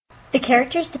The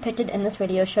characters depicted in this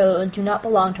radio show do not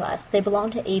belong to us. They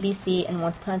belong to ABC and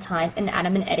Once Upon a Time and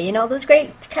Adam and Eddie and all those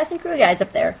great cast and crew guys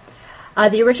up there.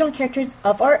 The original characters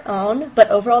of our own, but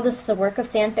overall this is a work of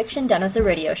fan fiction done as a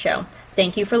radio show.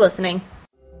 Thank you for listening.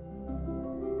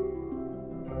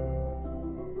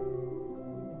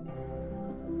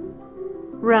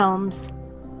 Realms,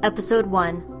 Episode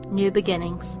 1, New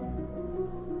Beginnings.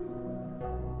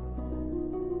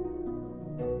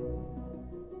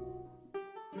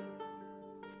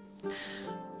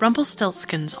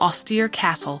 Rumpelstiltskin's austere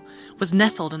castle was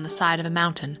nestled in the side of a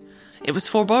mountain. It was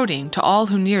foreboding to all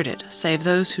who neared it, save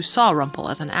those who saw Rumple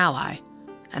as an ally,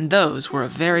 and those were a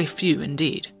very few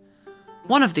indeed.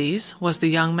 One of these was the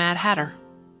young Mad Hatter.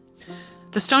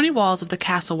 The stony walls of the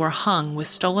castle were hung with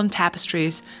stolen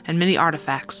tapestries and many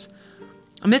artifacts.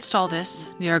 Amidst all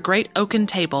this, near a great oaken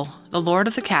table, the lord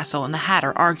of the castle and the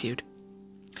Hatter argued.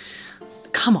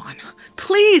 "Come on,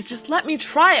 please, just let me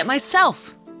try it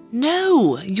myself."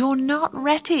 "No, you're not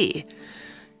ready.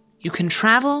 You can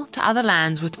travel to other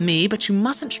lands with me, but you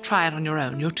mustn't try it on your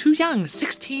own. You're too young.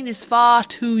 16 is far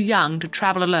too young to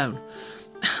travel alone."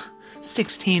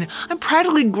 16? I'm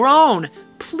practically grown.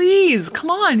 Please, come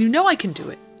on, you know I can do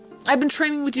it. I've been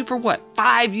training with you for what,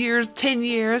 5 years, 10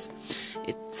 years?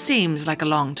 It seems like a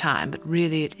long time, but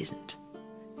really it isn't.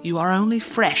 You are only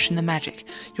fresh in the magic.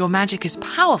 Your magic is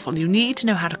powerful. You need to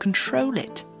know how to control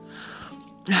it.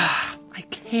 I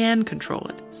can control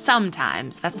it.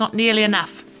 Sometimes. That's not nearly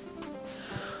enough.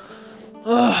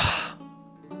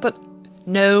 But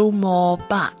no more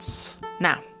buts.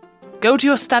 Now, go to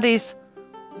your studies.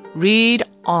 Read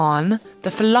on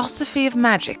the philosophy of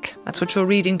magic. That's what you're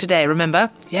reading today, remember?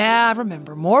 Yeah, I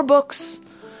remember. More books.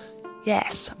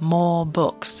 Yes, more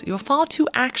books. You're far too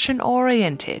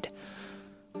action-oriented.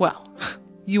 Well,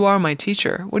 you are my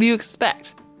teacher. What do you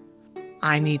expect?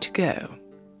 I need to go.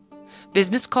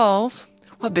 Business calls.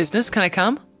 What business? Can I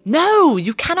come? No,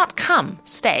 you cannot come.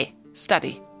 Stay.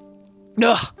 Study.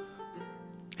 Ugh.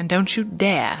 And don't you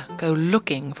dare go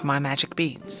looking for my magic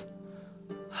beans.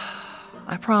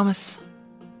 I promise.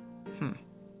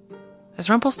 As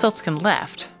Rumpelstiltskin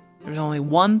left, there was only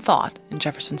one thought in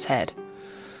Jefferson's head.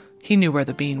 He knew where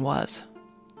the bean was.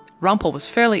 Rumple was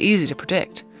fairly easy to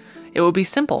predict. It would be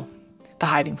simple. The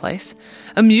hiding place.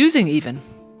 Amusing, even.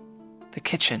 The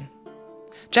kitchen.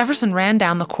 Jefferson ran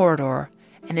down the corridor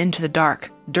and into the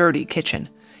dark, dirty kitchen.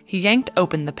 He yanked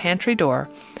open the pantry door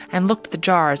and looked at the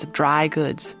jars of dry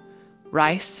goods.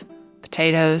 Rice,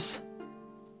 potatoes,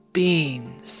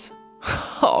 beans.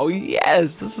 Oh,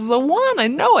 yes, this is the one. I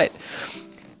know it.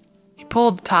 He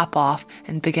pulled the top off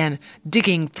and began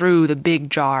digging through the big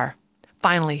jar.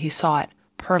 Finally, he saw it,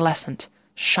 pearlescent,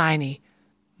 shiny,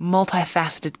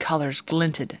 multifaceted colors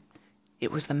glinted.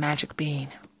 It was the magic bean.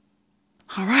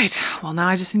 All right, well, now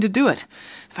I just need to do it.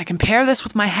 If I can pair this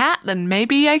with my hat, then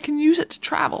maybe I can use it to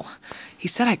travel. He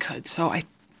said I could, so I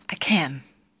can.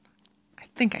 I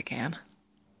think I can.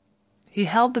 He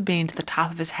held the bean to the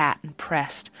top of his hat and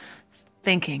pressed,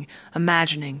 thinking,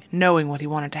 imagining, knowing what he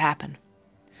wanted to happen.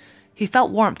 He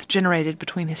felt warmth generated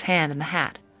between his hand and the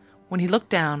hat. When he looked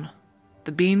down,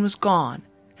 the bean was gone,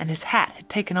 and his hat had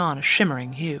taken on a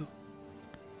shimmering hue.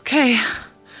 Okay,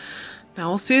 now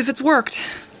we'll see if it's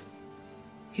worked.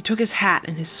 He took his hat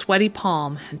in his sweaty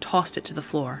palm and tossed it to the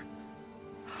floor.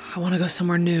 I want to go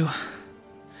somewhere new.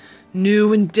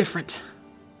 New and different.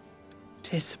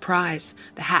 To his surprise,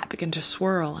 the hat began to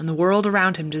swirl, and the world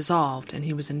around him dissolved, and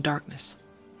he was in darkness.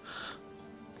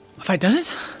 Have I done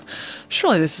it?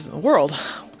 Surely this isn't the world.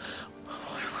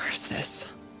 Where's this?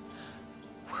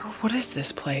 What is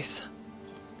this place?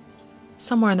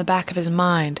 Somewhere in the back of his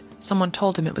mind, someone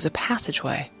told him it was a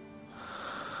passageway.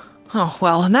 Oh,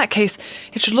 well, in that case,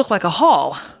 it should look like a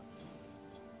hall.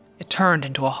 It turned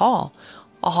into a hall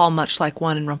much like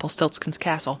one in Rumpelstiltskin's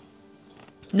castle.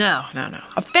 No,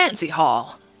 a fancy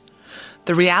hall.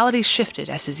 The reality shifted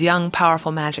as his young,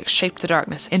 powerful magic shaped the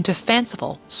darkness into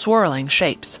fanciful, swirling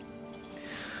shapes.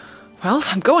 Well,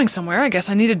 I'm going somewhere. I guess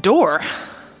I need a door.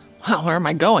 Well, where am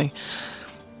I going?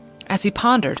 As he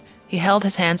pondered, he held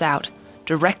his hands out,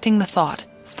 directing the thought,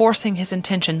 forcing his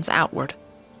intentions outward.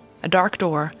 A dark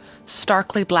door,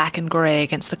 starkly black and gray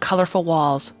against the colorful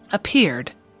walls,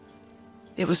 appeared.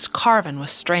 It was carven with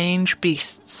strange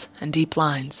beasts and deep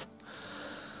lines.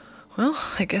 Well,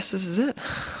 I guess this is it.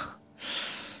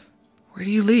 Where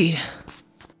do you lead?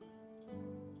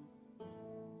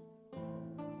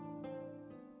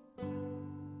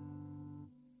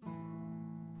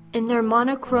 In their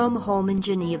monochrome home in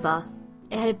Geneva,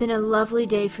 it had been a lovely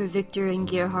day for Victor and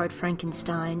Gerhard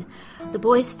Frankenstein. The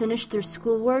boys finished their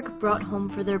schoolwork, brought home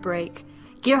for their break.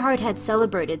 Gerhard had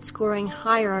celebrated scoring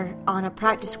higher on a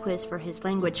practice quiz for his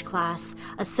language class,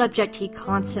 a subject he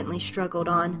constantly struggled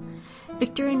on.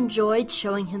 Victor enjoyed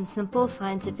showing him simple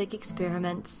scientific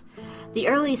experiments. The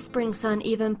early spring sun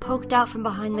even poked out from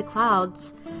behind the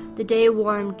clouds. The day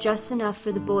warmed just enough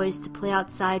for the boys to play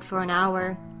outside for an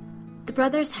hour. The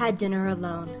brothers had dinner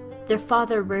alone. Their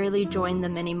father rarely joined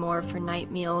them anymore for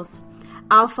night meals.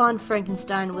 Alphonse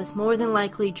Frankenstein was more than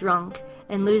likely drunk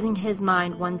and losing his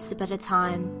mind one sip at a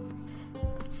time.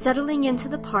 Settling into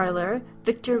the parlor,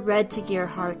 Victor read to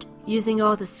Gerhard, using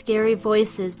all the scary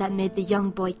voices that made the young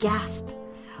boy gasp.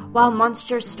 While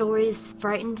monster stories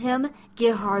frightened him,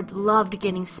 Gerhard loved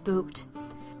getting spooked.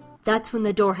 That's when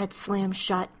the door had slammed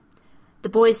shut. The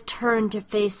boys turned to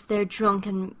face their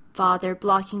drunken father,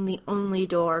 blocking the only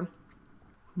door.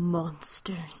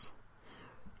 "Monsters.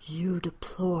 You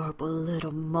deplorable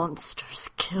little monsters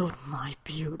killed my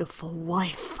beautiful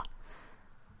wife."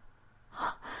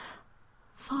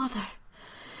 "Father,"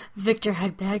 Victor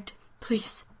had begged,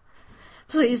 please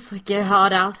let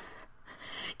Gerhard out.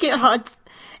 Gerhard,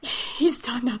 he's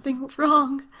done nothing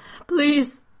wrong.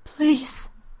 Please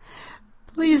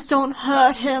don't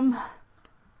hurt him."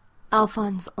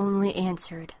 Alphonse only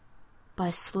answered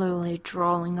by slowly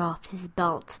drawing off his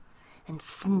belt and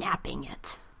snapping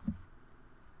it.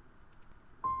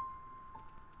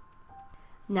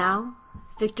 Now,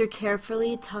 Victor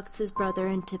carefully tucks his brother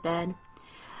into bed.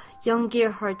 Young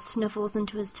Gerhard snuffles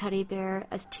into his teddy bear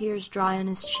as tears dry on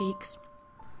his cheeks.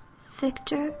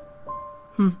 "Victor?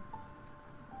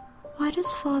 Why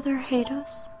does Father hate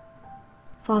us?"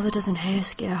 "Father doesn't hate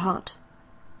us, Gerhard."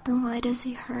 "Then why does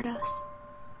he hurt us?"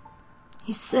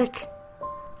 "He's sick.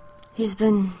 He's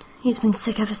been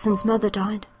sick ever since Mother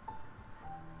died."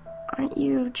 "Aren't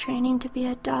you training to be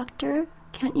a doctor?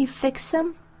 Can't you fix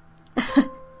him?"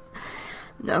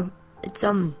 "No, it's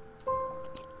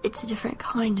a different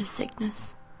kind of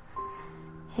sickness.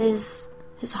 His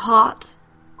heart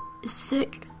is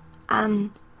sick, and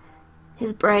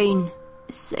his brain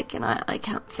is sick, and I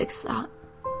can't fix that.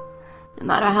 No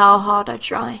matter how hard I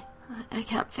try, I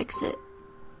can't fix it."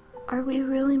 "Are we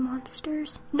really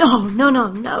monsters?" No,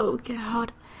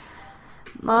 Gerhard.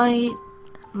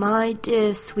 My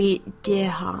dear, sweet, dear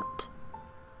heart.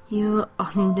 You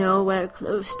are nowhere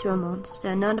close to a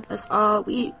monster. None of us are.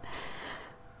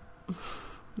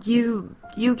 You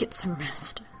get some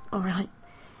rest, alright?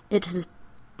 It's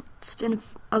been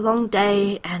a long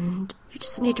day, and you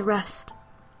just need to rest.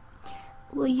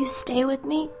 Will you stay with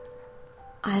me?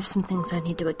 I have some things I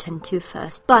need to attend to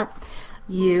first, but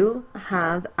you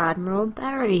have Admiral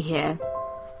Barry here.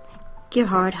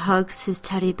 Gerhard hugs his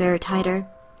teddy bear tighter.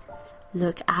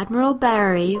 Look, Admiral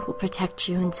Barry will protect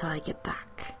you until I get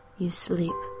back. You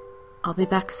sleep. I'll be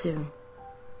back soon.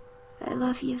 I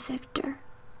love you, Victor.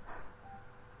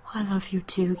 I love you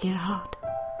too, Gerhard.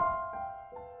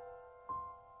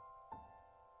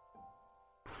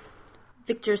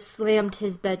 Victor slammed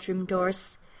his bedroom door.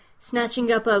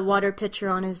 Snatching up a water pitcher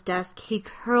on his desk, he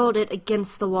hurled it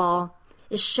against the wall.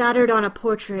 It shattered on a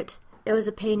portrait. It was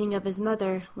a painting of his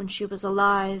mother when she was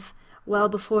alive, well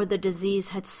before the disease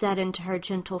had set into her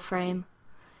gentle frame.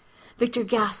 Victor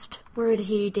gasped, worried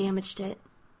he damaged it.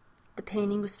 The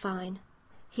painting was fine.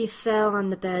 He fell on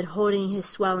the bed, holding his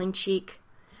swelling cheek.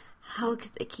 How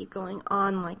could they keep going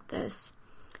on like this?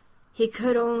 He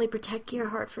could only protect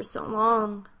Gerhard for so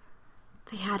long.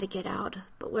 They had to get out,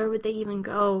 but where would they even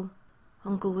go?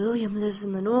 Uncle William lives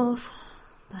in the north,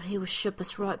 but he would ship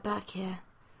us right back here.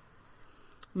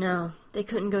 No, they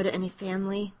couldn't go to any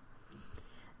family.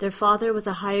 Their father was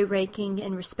a high-ranking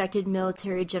and respected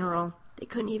military general. They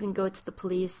couldn't even go to the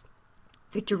police.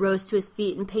 Victor rose to his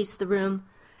feet and paced the room.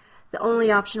 The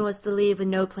only option was to leave with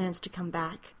no plans to come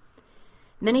back.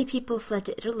 Many people fled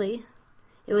to Italy.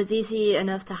 It was easy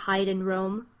enough to hide in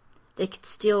Rome. They could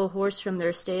steal a horse from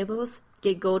their stables,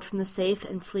 get gold from the safe,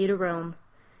 and flee to Rome.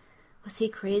 Was he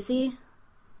crazy?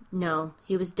 No,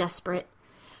 he was desperate.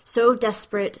 So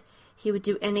desperate, he would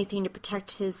do anything to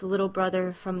protect his little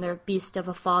brother from their beast of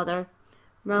a father.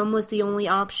 Rome was the only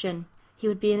option. He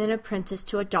would be an apprentice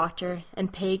to a doctor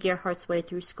and pay Gerhard's way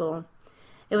through school.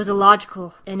 It was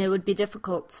illogical, and it would be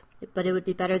difficult, but it would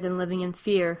be better than living in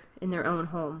fear in their own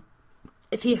home.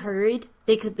 If he hurried,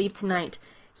 they could leave tonight.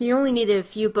 He only needed a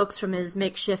few books from his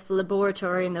makeshift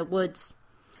laboratory in the woods.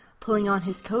 Pulling on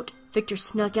his coat, Victor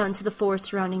snuck out into the forest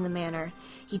surrounding the manor.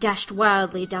 He dashed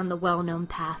wildly down the well-known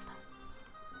path.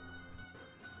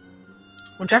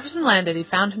 When Jefferson landed, he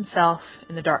found himself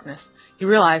in the darkness. He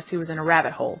realized he was in a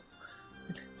rabbit hole.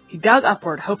 He dug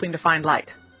upward, hoping to find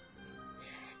light.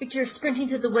 Victor, sprinting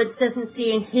through the woods, doesn't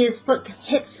see, and his foot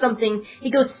hits something. He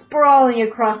goes sprawling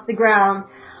across the ground.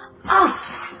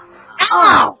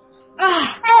 Ow!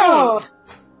 Oh!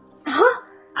 Huh?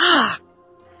 Ah!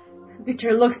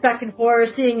 Victor looks back in horror,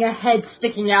 seeing a head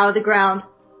sticking out of the ground.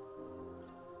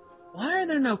 Why are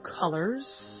there no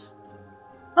colors?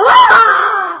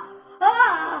 Ah!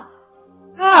 Ah!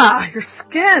 Ah, your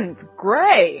skin's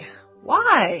gray.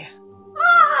 Why?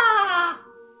 Ah!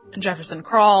 And Jefferson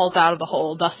crawls out of the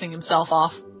hole, dusting himself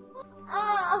off,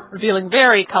 Ah! revealing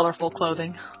very colorful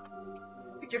clothing.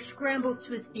 Victor scrambles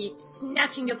to his feet,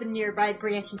 snatching up a nearby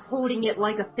branch and holding it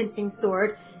like a fencing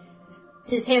sword.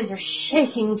 His hands are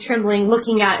shaking, trembling,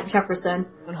 looking at Jefferson.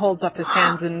 And holds up his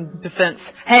hands in defense.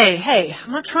 Hey,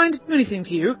 I'm not trying to do anything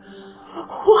to you.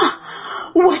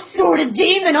 What sort of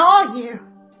demon are you?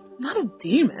 Not a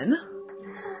demon.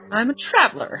 I'm a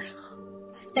traveler.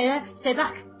 Stay there. Stay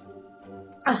back.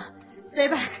 Stay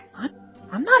back.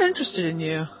 I'm not interested in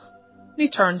you. He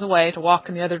turns away to walk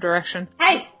in the other direction.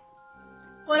 Hey!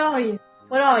 What are you?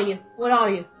 What are you? What are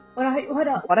you? What are you?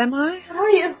 What am I? What are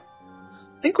you?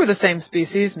 I think we're the same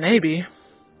species, maybe.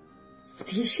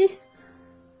 Species?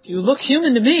 You look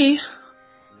human to me.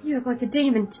 You look like a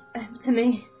demon to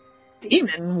me.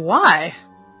 Demon? Why?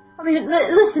 I mean,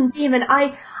 listen, demon,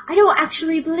 I don't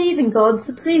actually believe in God,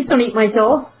 so please don't eat my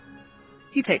soul.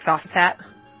 He takes off his hat.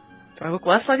 Do I look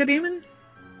less like a demon?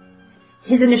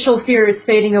 His initial fear is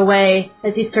fading away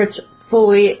as he starts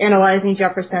fully analyzing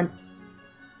Jefferson.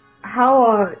 How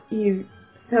are you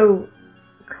so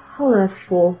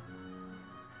colorful?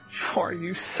 How are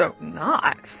you so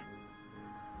not?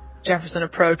 Jefferson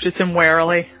approaches him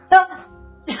warily.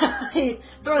 He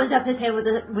throws up his hand with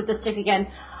the stick again.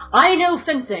 I know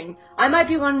fencing. I might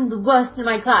be one of the worst in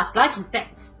my class, but I can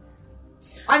fence.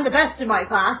 I'm the best in my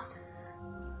class.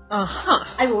 Uh-huh.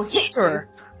 I will hit Sure.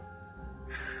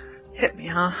 Hit me,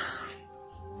 huh?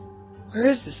 Where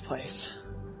is this place?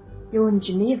 you. You're in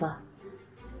Geneva.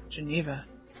 Geneva.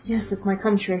 Yes, it's my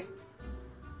country.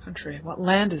 Country. What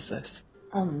land is this?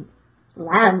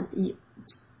 Land?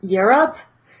 Europe?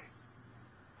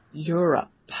 Europe.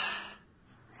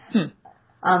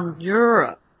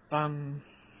 Europe.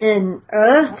 In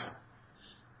Earth?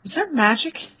 Is there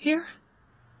magic here?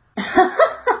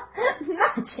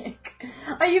 Magic?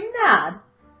 Are you mad?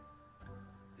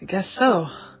 I guess so.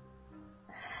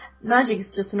 Magic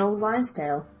is just an old wives'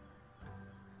 tale.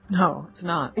 No, it's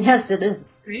not. Yes, it is.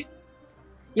 See?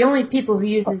 The only people who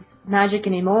uses magic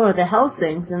anymore are the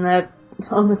Helsings, and they're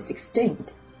almost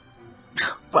extinct.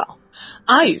 Well,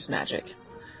 I use magic.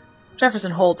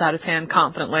 Jefferson holds out his hand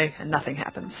confidently, and nothing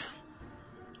happens.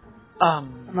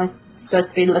 Am I supposed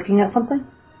to be looking at something?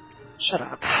 Shut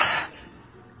up.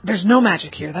 There's no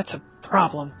magic here, that's a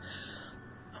problem.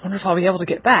 I wonder if I'll be able to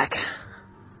get back.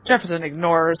 Jefferson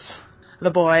ignores the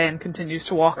boy and continues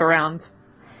to walk around.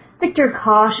 Victor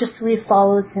cautiously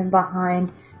follows him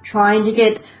behind, trying to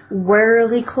get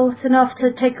warily close enough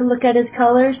to take a look at his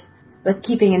colors, but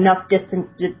keeping enough distance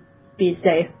to be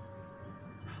safe.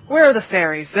 Where are the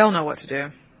fairies? They'll know what to do.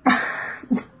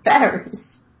 Fairies?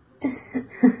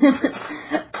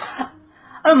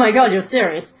 Oh my god, you're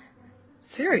serious.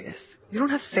 Serious? You don't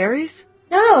have fairies?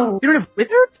 No! You don't have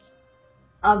wizards?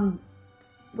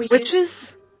 Witches?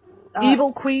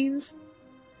 Evil queens?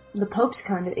 The Pope's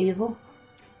kind of evil.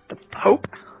 The Pope?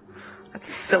 That's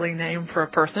a silly name for a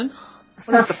person.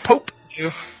 What does the Pope do?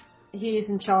 He's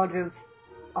in charge of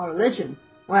our religion.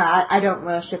 Well, I don't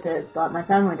worship it, but my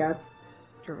family does.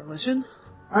 Your religion?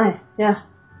 Yeah.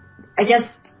 I guess...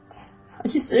 Are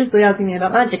you seriously asking me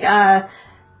about magic?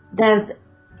 There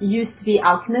used to be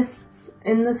alchemists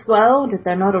in this world.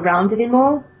 They're not around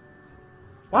anymore.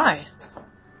 Why?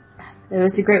 There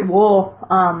was a great war.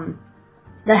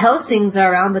 The Helsings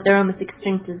are around, but they're almost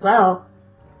extinct as well.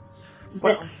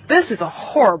 Well, this is a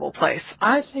horrible place.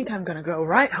 I think I'm gonna go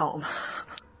right home.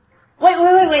 Wait.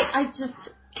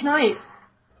 Can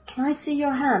I see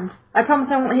your hand? I promise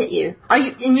I won't hit you.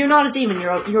 And you're not a demon,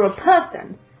 you're a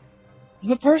person.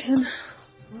 I'm a person.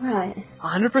 Right.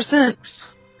 100%.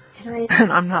 Can I...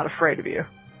 And I'm not afraid of you.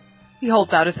 He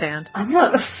holds out his hand. I'm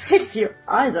not afraid of you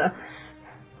either.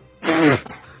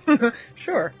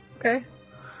 Sure. Okay.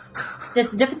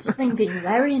 There's a difference between being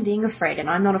wary and being afraid, and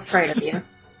I'm not afraid of you.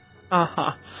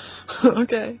 Uh-huh.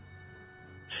 Okay.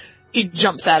 He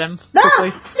jumps at him No!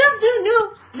 quickly.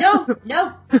 No!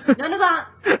 None of that.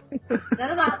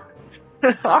 None of that.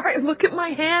 Alright, look at my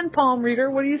hand, palm reader.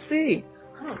 What do you see?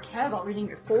 I don't care about reading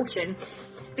your fortune.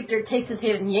 Victor takes his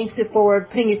hand and yanks it forward,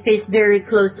 putting his face very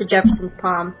close to Jefferson's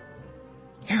palm.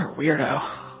 You're a weirdo.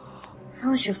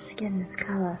 How is your skin this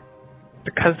color?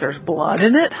 Because there's blood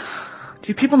in it?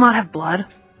 Do people not have blood?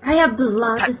 I have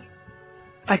blood.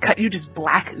 If I cut you, does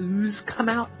black ooze come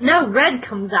out? No, red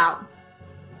comes out.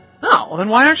 Oh, well then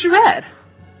why aren't you red?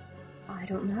 I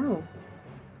don't know.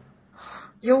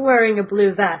 You're wearing a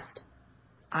blue vest.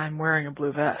 I'm wearing a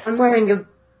blue vest. I'm wearing a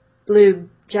blue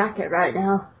jacket right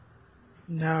now.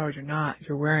 No, you're not.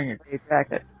 You're wearing a gray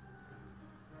jacket.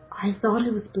 I thought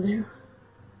it was blue.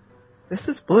 This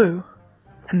is blue.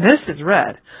 And this is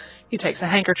red. He takes a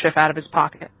handkerchief out of his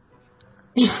pocket.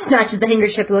 He snatches the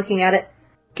handkerchief looking at it.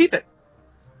 Keep it.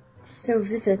 It's so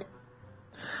vivid.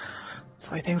 That's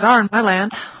the way things are in my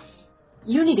land.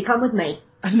 You need to come with me.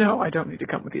 No, I don't need to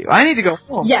come with you. I need to go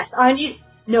home. Yes, I need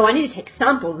to take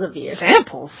samples of you.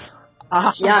 Samples?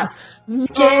 Yes.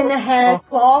 Skin, hair,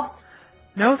 cloth.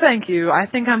 No, thank you. I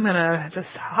think I'm gonna just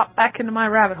hop back into my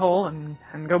rabbit hole and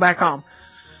go back home.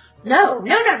 No.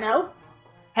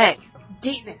 Hey.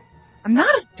 Demon. I'm not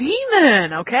a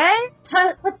demon, okay?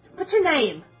 What's your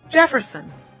name?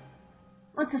 Jefferson.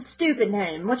 What's a stupid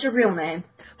name? What's your real name?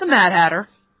 The Mad Hatter.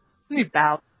 He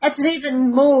bows. That's an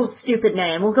even more stupid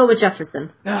name. We'll go with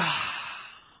Jefferson.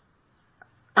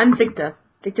 I'm Victor.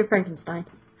 Victor Frankenstein.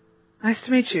 Nice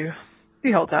to meet you.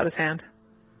 He holds out his hand.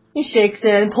 He shakes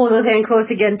it and pulls his hand close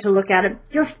again to look at it.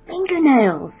 Your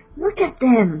fingernails. Look at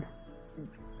them.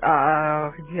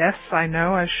 Yes, I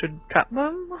know I should cut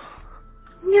them.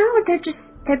 No,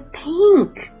 they're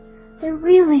pink. They're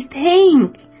really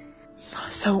pink.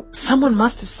 So, someone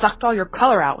must have sucked all your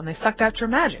color out when they sucked out your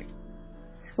magic.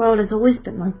 This world has always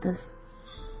been like this.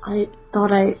 I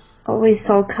thought I always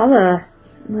saw color.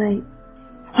 Like,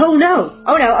 oh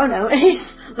no.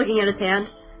 He's looking at his hand.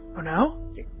 Oh no?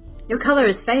 Your color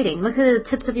is fading. Look at the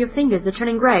tips of your fingers. They're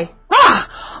turning gray. Oh,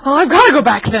 I've got to go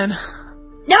back then.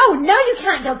 No, you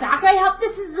can't go back.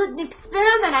 This is an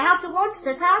experiment. I have to watch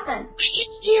this happen. I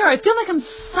can't here. I feel like I'm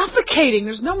suffocating.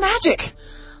 There's no magic.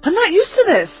 I'm not used to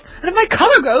this. And if my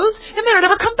color goes, it may not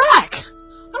ever come back.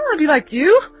 I don't want to be like you.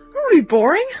 I don't want to be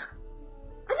boring.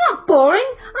 I'm not boring.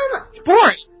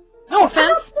 Boring. No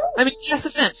offense. I mean, yes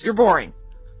offense. You're boring.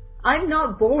 I'm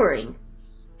not boring.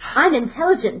 I'm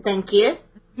intelligent, thank you.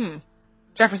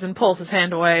 Jefferson pulls his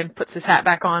hand away and puts his hat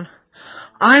back on.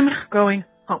 I'm going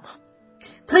home.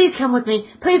 Please come with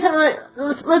me. Please,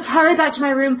 let's hurry back to my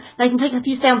room, and I can take a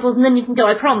few samples, and then you can go,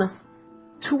 I promise.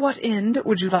 To what end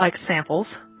would you like samples?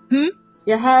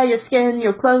 Your hair, your skin,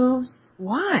 your clothes.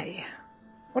 Why?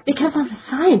 Because I'm a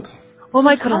scientist. Well,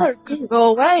 my colors could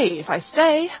go away if I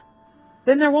stay.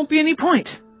 Then there won't be any point.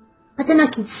 But then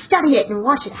I can study it and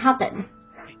watch it happen.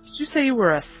 Did you say you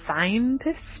were a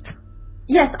scientist?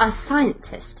 Yes, a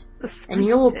scientist. And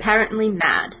you're apparently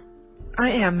mad.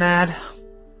 I am mad.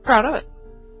 Proud of it.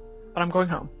 But I'm going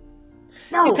home.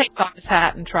 No. He takes off his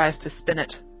hat and tries to spin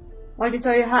it. Why'd you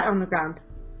throw your hat on the ground?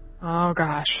 Oh,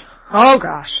 gosh.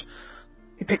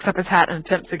 He picks up his hat and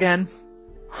attempts again.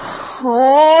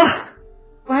 Oh.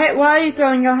 Why are you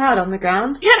throwing your hat on the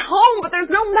ground? Get home, but there's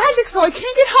no magic, so I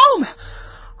can't get home.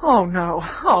 Oh,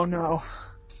 no.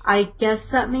 I guess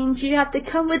that means you have to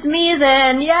come with me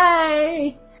then.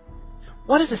 Yay!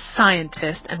 What is a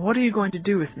scientist, and what are you going to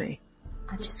do with me?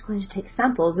 I'm just going to take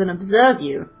samples and observe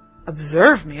you.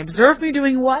 Observe me? Observe me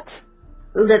doing what?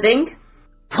 Living.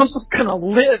 Someone's gonna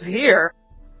live here.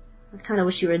 I kind of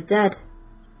wish you were dead.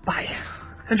 Bye.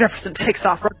 And Jefferson takes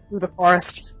off right through the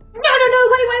forest. No,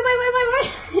 wait.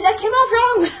 That came off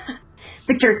wrong.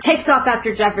 Victor takes off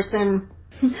after Jefferson.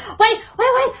 Wait.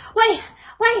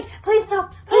 Please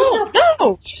stop.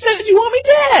 No! You said you want me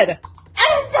dead! I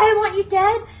didn't say I want you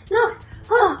dead. Look.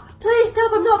 Oh, please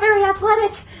stop. I'm not very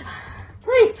athletic.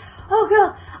 Please. Oh,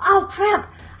 God. I'll cramp.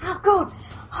 Oh, God.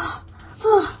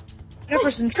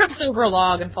 Jefferson trips over a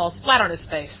log and falls flat on his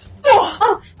face.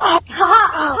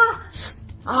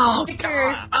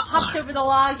 Victor hops over the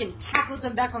log and tackles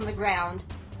him back on the ground.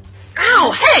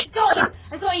 Ow! Hey!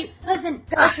 I saw you. Listen.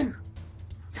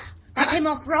 That came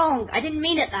off wrong. I didn't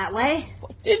mean it that way.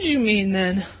 What did you mean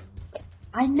then?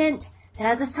 I meant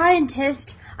that as a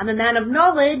scientist, I'm a man of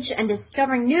knowledge, and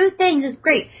discovering new things is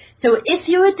great. So if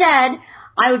you were dead,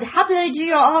 I would happily do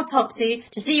your autopsy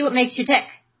to see what makes you tick.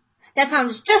 That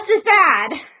sounds just as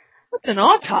bad. What's an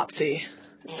autopsy?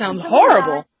 It sounds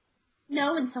horrible.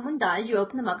 No, when someone dies, you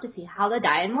open them up to see how they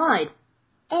die and why.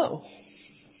 Oh.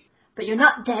 But you're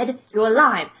not dead, you're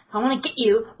alive. So I want to get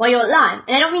you while you're alive.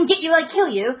 And I don't mean get you like kill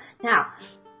you. Now,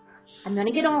 I'm going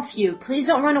to get off you. Please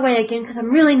don't run away again, because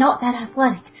I'm really not that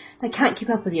athletic. I can't keep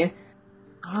up with you.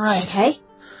 All right. Okay?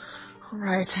 All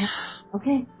right.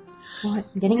 Okay. All right,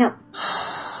 I'm getting up.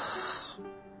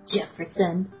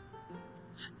 Jefferson.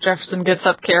 Jefferson gets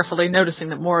up carefully, noticing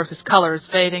that more of his color is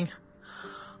fading.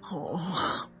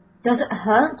 Oh. Does it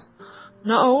hurt?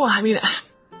 No, I mean,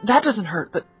 that doesn't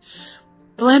hurt, but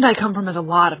the land I come from has a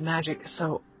lot of magic,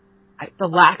 so the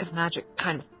lack of magic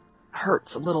kind of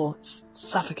hurts a little. It's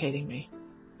suffocating me.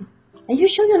 Are you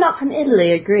sure you're not from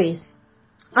Italy or Greece?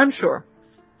 I'm sure.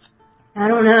 I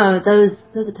don't know. Those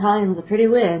Italians are pretty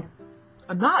weird.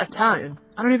 I'm not Italian.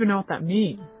 I don't even know what that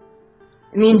means.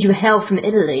 It means you hail from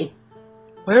Italy.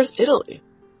 Where's Italy?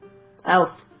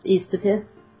 South, east of here.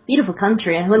 Beautiful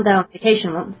country. I went there on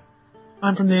vacation once.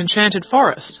 I'm from the Enchanted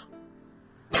Forest.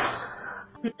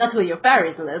 That's where your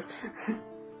fairies live.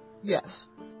 Yes.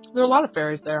 There are a lot of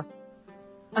fairies there.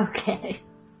 Okay.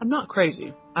 I'm not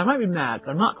crazy. I might be mad,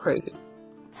 but I'm not crazy.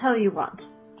 Tell you what.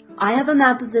 I have a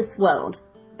map of this world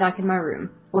back in my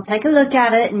room. We'll take a look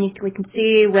at it, and we can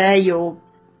see where your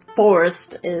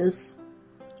forest is.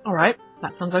 Alright,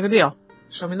 that sounds like a deal.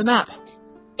 Show me the map.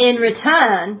 In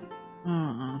return,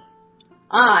 Mm.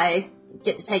 I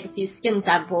get to take a few skin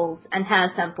samples and hair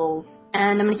samples,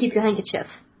 and I'm going to keep your handkerchief.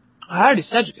 I already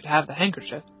said you could have the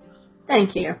handkerchief.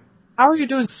 Thank you. How are you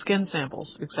doing skin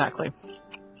samples, exactly?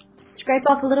 Scrape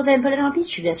off a little bit and put it on a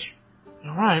petri dish.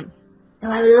 Alright. Oh,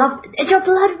 I love it. Is your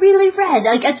blood really red?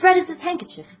 Like, as red as this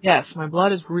handkerchief? Yes, my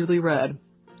blood is really red.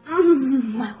 I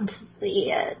want to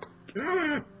see it.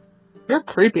 You're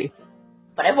creepy.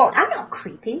 But I won't. I'm not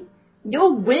creepy.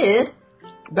 You're weird.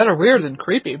 Better weird than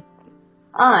creepy.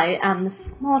 I am the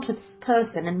smartest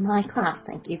person in my class,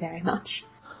 thank you very much.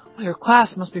 Well, your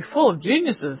class must be full of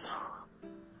geniuses.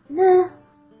 Nah.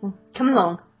 Well, come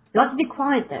along. You have to be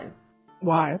quiet, though.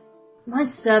 Why? My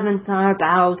servants are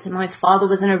about, and my father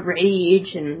was in a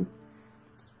rage, and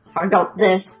I got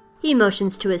this. He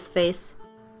motions to his face.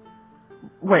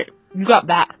 Wait, you got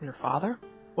that from your father?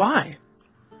 Why?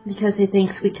 Because he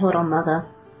thinks we killed our mother.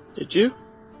 Did you?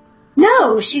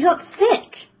 No, she got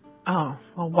sick. Oh,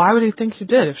 well, why would he think you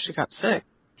did if she got sick?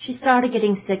 She started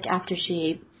getting sick after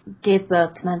she gave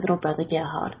birth to my little brother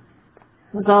Gerhard.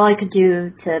 It was all I could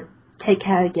do to take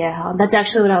care of Gerhard. That's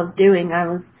actually what I was doing. I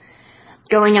was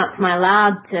going out to my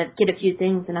lab to get a few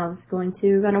things, and I was going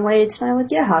to run away tonight with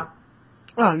Gerhard.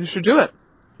 Well, you should do it.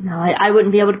 No, I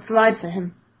wouldn't be able to provide for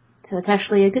him. So it's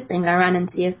actually a good thing I ran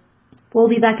into you. We'll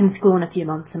be back in school in a few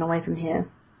months and away from here.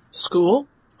 School?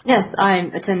 Yes, I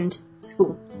attend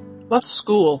school. What's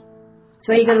school? It's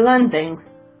where you go to learn things.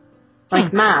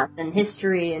 Like math and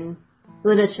history and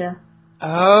literature.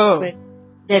 Oh.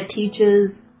 They have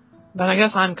teachers. Then I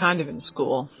guess I'm kind of in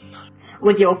school.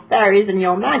 With your fairies and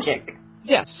your magic.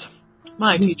 Yes.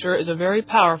 My teacher is a very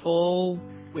powerful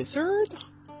wizard,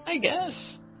 I guess.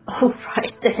 Oh,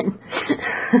 right then.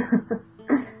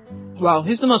 Well,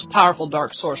 he's the most powerful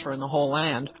dark sorcerer in the whole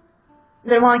land.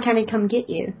 Then why can't he come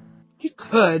get you? He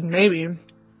could, maybe.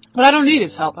 But I don't need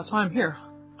his help, that's why I'm here.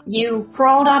 You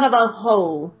crawled out of a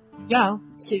hole. Yeah.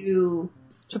 To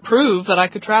prove that I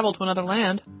could travel to another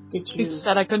land. Did you? He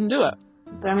said I couldn't do it.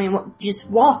 But I mean, what, just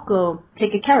walk or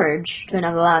take a carriage to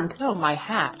another land? No, my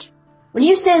hat. When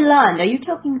you say land, are you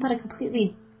talking about a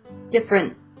completely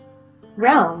different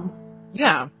realm?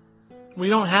 Yeah. We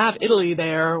don't have Italy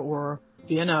there, or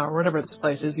Vienna, or whatever this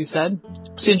place is, you said.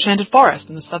 It's the Enchanted Forest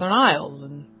in the Southern Isles,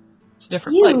 and it's a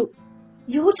different place.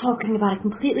 You're talking about a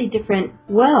completely different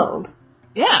world.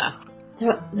 Yeah.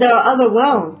 There are other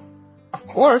worlds. Of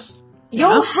course.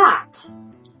 Your hat!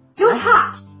 Your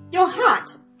hat!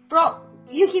 Bro,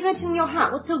 you keep mentioning your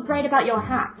hat. What's so great about your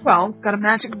hat? Well, it's got a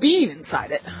magic bean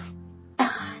inside it.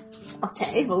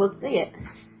 Okay, well, let's see it.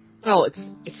 Well,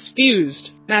 it's fused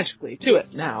magically to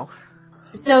it now.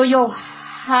 So your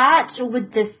hat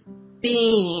with this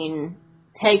bean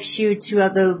takes you to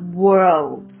other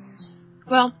worlds.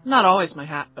 Well, not always my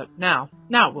hat, but now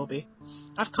it will be.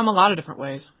 I've come a lot of different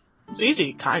ways. It's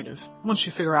easy, kind of, once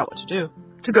you figure out what to do.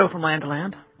 To go from land to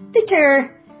land.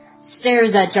 Victor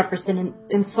stares at Jefferson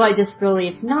in slight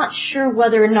disbelief, not sure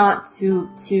whether or not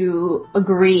to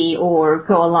agree or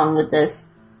go along with this.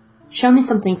 Show me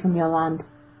something from your land.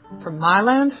 From my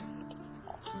land?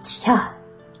 Yeah.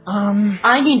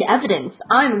 I need evidence.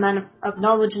 I'm a man of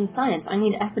knowledge and science. I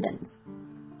need evidence.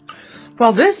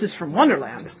 Well, this is from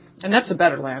Wonderland. And that's a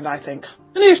better land, I think.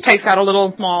 And he just takes out a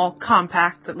little small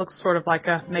compact that looks sort of like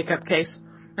a makeup case.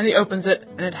 And he opens it,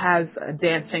 and it has a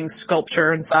dancing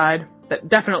sculpture inside that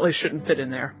definitely shouldn't fit in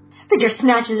there. Victor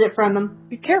snatches it from him.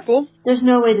 Be careful. There's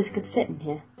no way this could fit in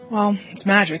here. Well, it's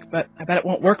magic, but I bet it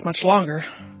won't work much longer.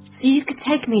 So you could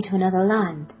take me to another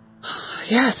land?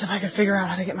 Yes, if I could figure out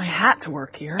how to get my hat to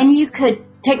work here. And you could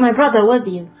take my brother with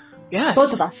you? Yes.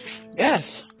 Both of us?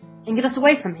 Yes. And get us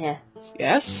away from here?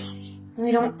 Yes. And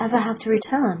we don't ever have to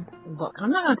return. Look,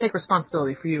 I'm not going to take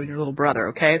responsibility for you and your little brother,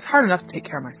 okay? It's hard enough to take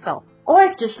care of myself. Or I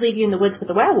could just leave you in the woods with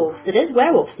the werewolves. It is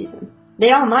werewolf season. They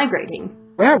are migrating.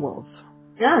 Werewolves?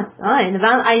 Yes, I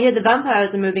hear the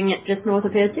vampires are moving it just north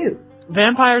of here, too.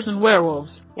 Vampires and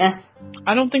werewolves. Yes.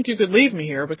 I don't think you could leave me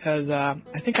here because I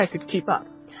think I could keep up.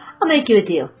 I'll make you a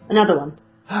deal. Another one.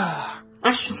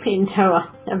 Actually, no,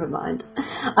 never mind.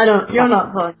 You're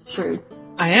not telling the truth.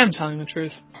 I am telling the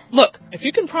truth. Look, if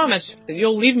you can promise that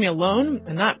you'll leave me alone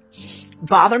and not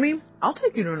bother me, I'll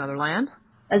take you to another land.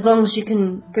 As long as you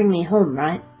can bring me home,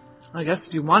 right? I guess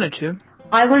if you wanted to.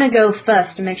 I want to go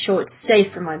first to make sure it's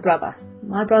safe for my brother.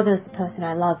 My brother is the person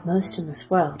I love most in this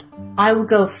world. I will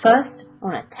go first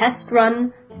on a test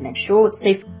run to make sure it's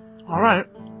safe. Alright.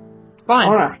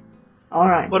 Fine.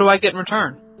 Alright. What do I get in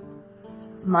return?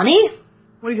 Money?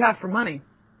 What do you have for money?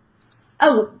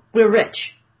 Oh, we're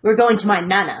rich. We're going to my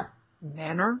manor.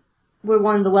 Manor? We're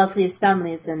one of the wealthiest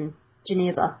families in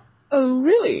Geneva. Oh,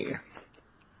 really?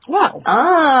 Wow.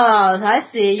 Oh, I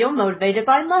see. You're motivated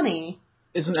by money.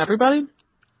 Isn't everybody?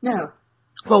 No.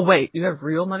 Well, wait. Do you have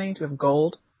real money? Do you have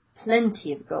gold?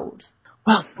 Plenty of gold.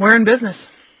 Well, we're in business.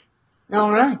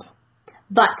 All right.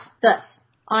 But first,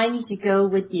 I need to go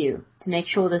with you to make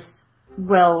sure this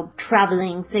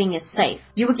traveling thing is safe.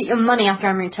 You will get your money after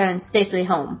I'm returned safely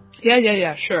home.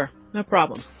 Yeah, sure. No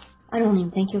problem. I don't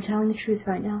even think you're telling the truth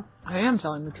right now. I am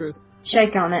telling the truth.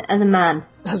 Shake on it, as a man.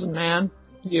 As a man?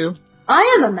 You?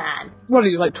 I am a man. What are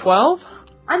you, like 12?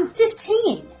 I'm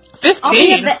 15.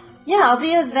 15? I'll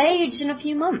be of age in a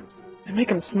few months. They make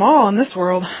them small in this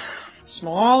world.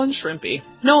 Small and shrimpy.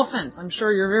 No offense, I'm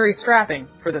sure you're very strapping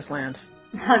for this land.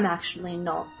 I'm actually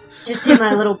not. Just see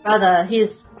my little brother.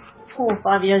 He's 4 or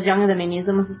 5 years younger than me and he's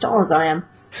almost as tall as I am.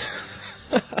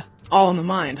 All in the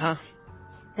mind, huh?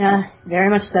 Yeah, very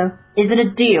much so. Is it a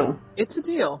deal? It's a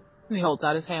deal. And he holds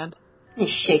out his hand. He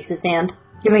shakes his hand.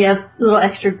 Give me a little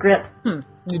extra grip.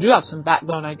 You do have some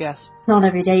backbone, I guess. Not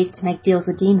every day to make deals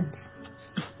with demons.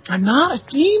 I'm not a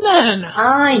demon!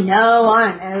 I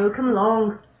know. Come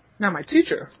along. Now my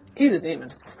teacher, he's a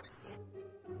demon.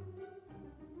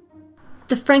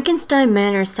 The Frankenstein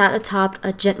Manor sat atop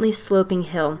a gently sloping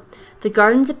hill. The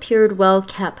gardens appeared well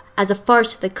kept, as a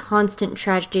farce to the constant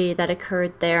tragedy that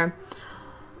occurred there.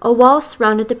 A wall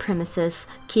surrounded the premises,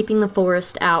 keeping the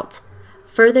forest out.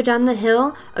 Further down the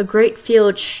hill, a great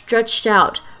field stretched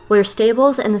out, where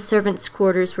stables and the servants'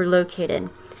 quarters were located.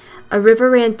 A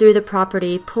river ran through the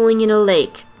property, pulling in a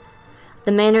lake.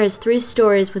 The manor is 3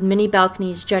 stories with many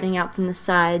balconies jutting out from the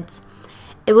sides.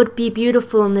 It would be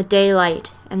beautiful in the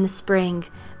daylight and the spring,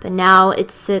 but now it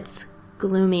sits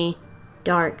gloomy,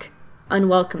 dark,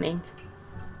 unwelcoming.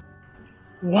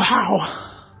 Wow,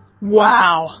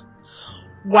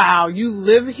 you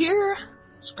live here?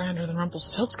 It's grander than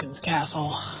Rumpelstiltskin's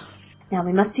castle. Now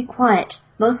we must be quiet.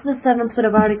 Most of the servants would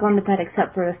have already gone to bed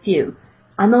except for a few.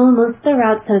 I know most of the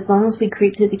routes, so as long as we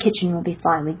creep through the kitchen, we'll be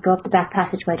fine. We can go up the back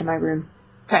passageway to my room.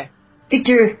 Okay.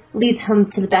 Victor leads him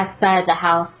to the back side of the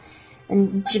house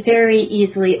and very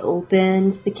easily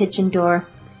opens the kitchen door.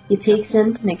 He peeks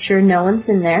in to make sure no one's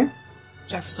in there.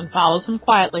 Jefferson follows him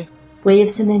quietly.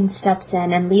 Waves him in, steps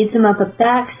in, and leads him up a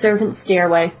back servant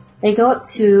stairway. They go up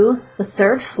to the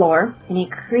 3rd floor, and he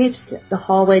creeps the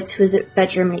hallway to his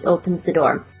bedroom and he opens the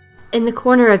door. In the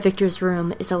corner of Victor's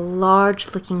room is a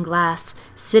large looking glass,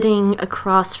 sitting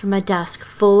across from a desk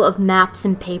full of maps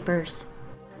and papers.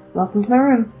 Welcome to my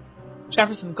room.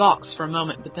 Jefferson gawks for a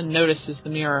moment, but then notices the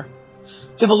mirror.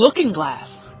 You have a looking glass.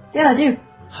 Yeah, I do.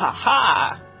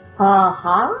 Ha-ha.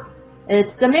 Ha-ha?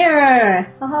 It's a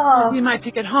mirror. Ha-ha. You might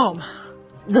take it home.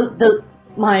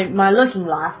 My looking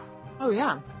glass. Oh,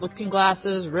 yeah. Looking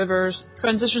glasses, rivers,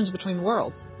 transitions between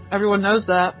worlds. Everyone knows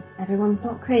that. Everyone's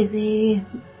not crazy.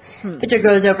 Victor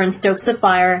goes over and stokes the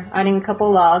fire, adding a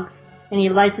couple logs, and he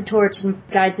lights a torch and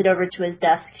guides it over to his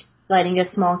desk, lighting a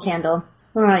small candle.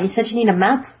 Alright, you said you need a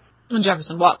map? And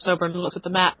Jefferson walks over and looks at the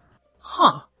map.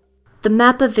 Huh. The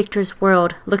map of Victor's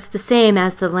world looks the same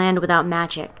as the Land Without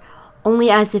Magic, only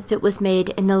as if it was made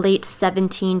in the late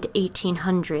 17 to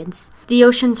 1800s. The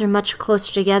oceans are much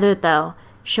closer together, though,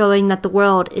 showing that the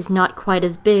world is not quite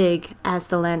as big as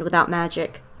the Land Without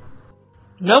Magic.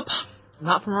 Nope,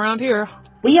 not from around here.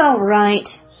 We are right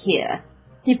here.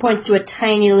 He points to a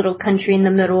tiny little country in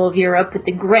the middle of Europe with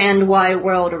the grand wide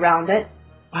world around it.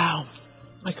 Wow,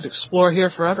 I could explore here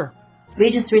forever.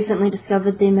 We just recently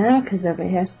discovered the Americas over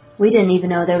here. We didn't even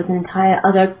know there was an entire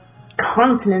other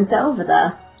continent over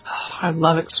there. I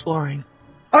love exploring.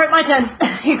 Alright, my turn.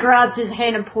 He grabs his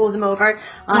hand and pulls him over.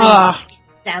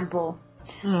 Sample.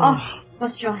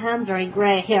 Most your hand's already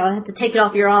gray. Here, I'll have to take it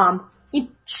off your arm. He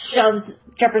shoves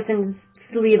Jefferson's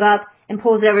sleeve up and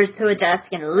pulls it over to a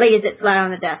desk and lays it flat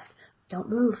on the desk. Don't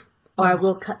move, or I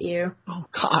will cut you. Oh,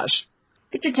 gosh.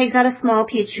 Victor takes out a small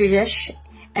petri dish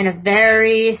and a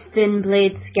very thin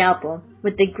blade scalpel.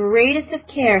 With the greatest of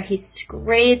care, he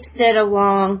scrapes it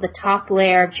along the top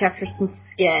layer of Jefferson's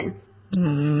skin.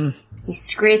 He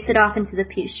scrapes it off into the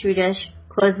Petri dish,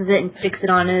 closes it, and sticks it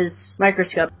on his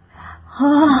microscope.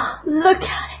 Oh, look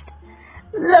at it.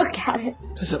 Look at it.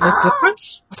 Does it look different?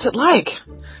 What's it like?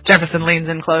 Jefferson leans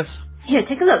in close. Here,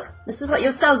 take a look. This is what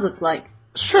your cells look like.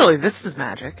 Surely this is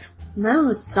magic.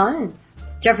 No, it's science.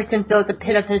 Jefferson feels a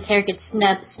pit of his hair get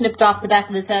snipped off the back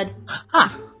of his head.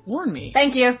 Warn me.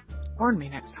 Thank you. Warn me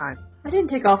next time. I didn't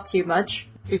take off too much.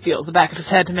 He feels the back of his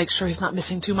head to make sure he's not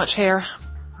missing too much hair.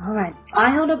 Alright,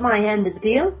 I held up my end of the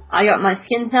deal. I got my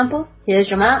skin samples. Here's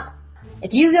your map.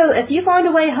 If you find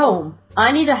a way home,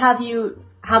 I need to have you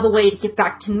have a way to get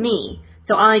back to me,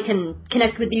 so I can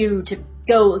connect with you to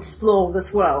go explore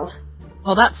this world.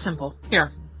 Well, that's simple.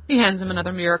 Here. He hands him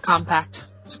another mirror compact.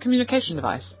 It's a communication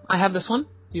device. I have this one.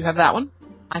 You have that one.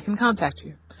 I can contact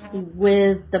you.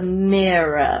 With the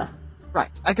mirror.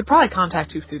 Right. I could probably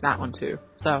contact you through that one, too.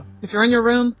 So, if you're in your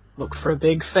room, look for a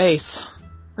big face.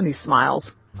 And he smiles.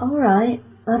 Alright.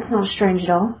 That's not strange at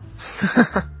all.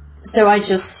 So I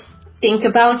just think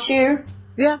about you?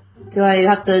 Yeah. Do I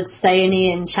have to say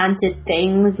any enchanted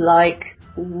things like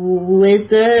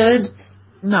wizards?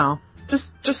 No.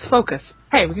 Just focus.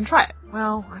 Hey, we can try it.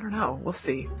 Well, I don't know. We'll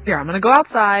see. Here, I'm gonna go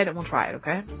outside and we'll try it,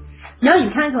 okay? No, you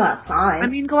can't go outside. I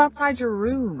mean, go outside your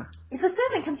room. If a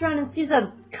servant comes around and sees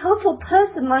a colorful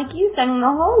person like you standing in the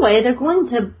hallway, they're going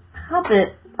to have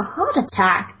a heart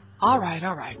attack. Alright.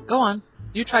 Go on.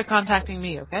 You try contacting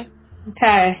me, okay?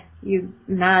 Okay, you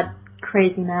mad,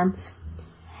 crazy man.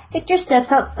 Victor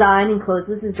steps outside and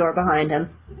closes his door behind him.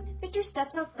 Victor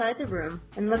steps outside the room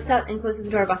and looks out and closes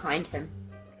the door behind him.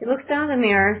 He looks down at the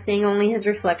mirror, seeing only his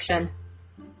reflection.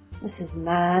 This is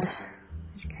mad.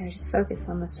 Okay, just focus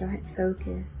on this, right?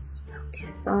 Focus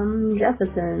on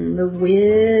Jefferson, the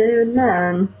weird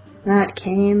man that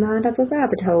came out of a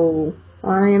rabbit hole.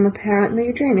 I am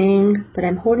apparently dreaming, but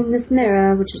I'm holding this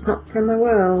mirror, which is not from my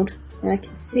world, and I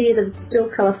can see that it's still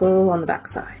colorful on the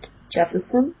backside.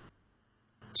 Jefferson?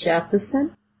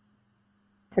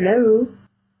 Hello?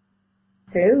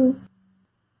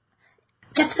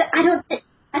 Jefferson,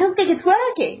 I don't think it's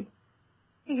working.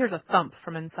 He hears a thump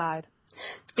from inside.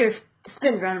 Victor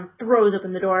spins around and throws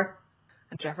open the door.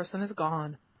 And Jefferson is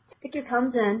gone. Victor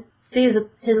comes in, sees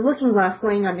his looking glass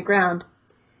laying on the ground.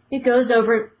 He goes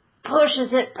over and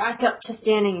pushes it back up to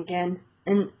standing again,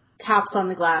 and taps on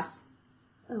the glass.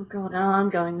 Oh god, now I'm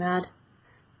going mad.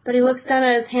 But he looks down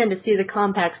at his hand to see the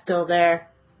compact still there.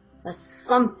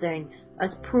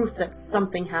 As proof that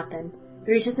something happened.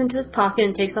 He reaches into his pocket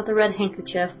and takes out the red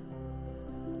handkerchief.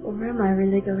 Or am I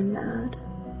really going mad?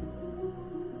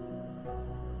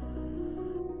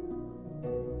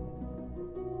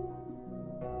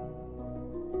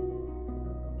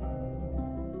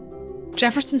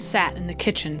 Jefferson sat in the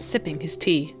kitchen sipping his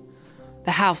tea.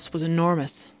 The house was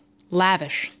enormous,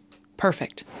 lavish,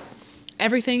 perfect.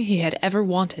 Everything he had ever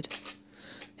wanted.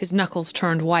 His knuckles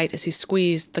turned white as he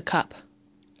squeezed the cup.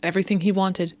 Everything he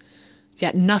wanted,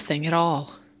 yet nothing at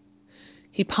all.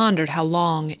 He pondered how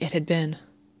long it had been.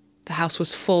 The house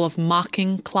was full of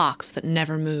mocking clocks that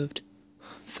never moved.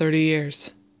 30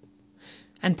 years.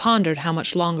 And pondered how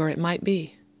much longer it might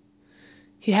be.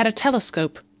 He had a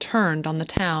telescope turned on the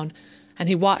town, and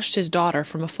he watched his daughter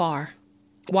from afar.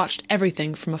 Watched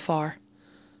everything from afar.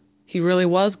 He really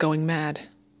was going mad.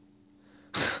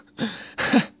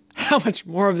 How much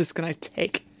more of this can I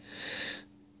take?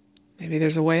 Maybe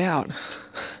there's a way out.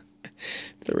 If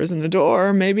there isn't a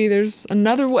door, maybe there's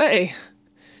another way.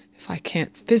 If I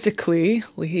can't physically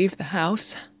leave the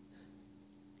house.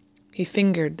 He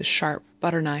fingered the sharp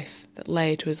butter knife that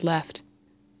lay to his left.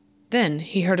 Then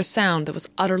he heard a sound that was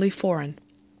utterly foreign.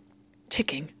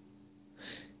 Ticking.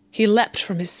 He leapt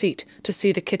from his seat to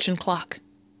see the kitchen clock.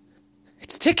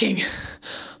 It's ticking.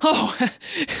 Oh,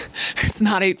 it's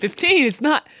not 8:15. It's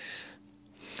not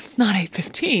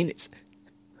 8:15.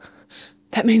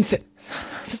 That means that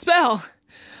the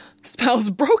spell's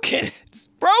broken. It's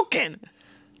broken.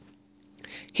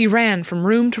 He ran from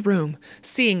room to room,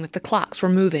 seeing that the clocks were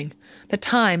moving. The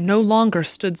time no longer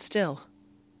stood still.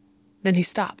 Then he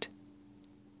stopped.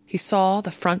 He saw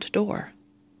the front door.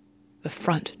 The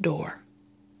front door.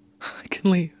 I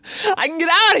can leave. I can get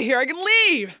out of here. I can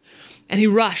leave. And he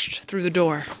rushed through the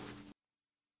door.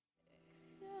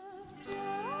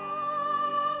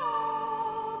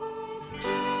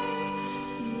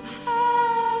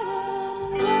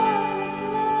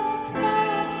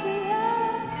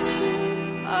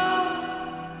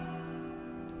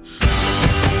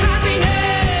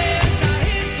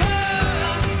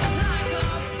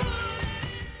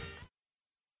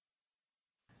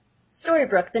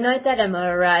 Storybrooke, the night that Emma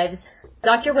arrives.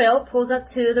 Dr. Whale pulls up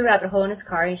to the rabbit hole in his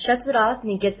car. He shuts it off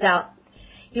and he gets out.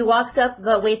 He walks up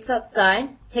but waits outside,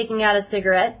 taking out a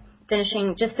cigarette,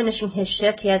 just finishing his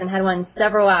shift. He hasn't had one in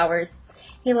several hours.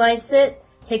 He lights it,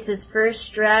 takes his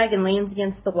first drag, and leans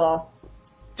against the wall.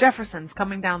 Jefferson's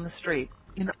coming down the street,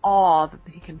 in awe that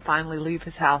he can finally leave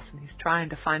his house, and he's trying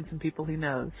to find some people he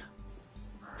knows.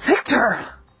 Victor!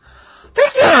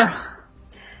 Victor!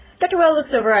 Dr. Whale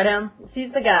looks over at him,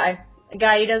 sees the guy, a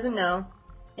guy he doesn't know,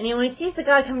 and when he sees the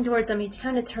guy coming towards him, he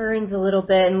kind of turns a little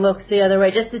bit and looks the other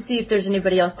way just to see if there's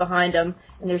anybody else behind him,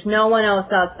 and there's no one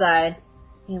else outside.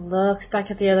 He looks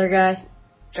back at the other guy.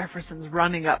 Jefferson's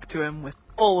running up to him with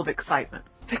full of excitement.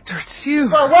 Victor, it's you.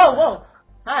 Whoa.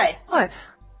 Hi. What?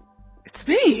 It's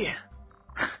me.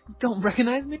 You don't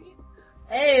recognize me?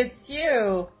 Hey, it's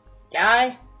you,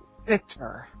 guy.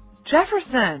 Victor. It's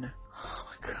Jefferson. Oh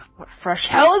my God, what fresh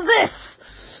hell is this?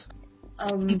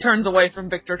 He turns away from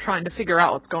Victor, trying to figure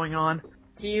out what's going on.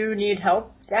 Do you need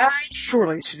help, guy?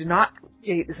 Surely she did not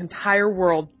create this entire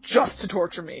world just to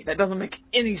torture me. That doesn't make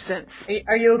any sense.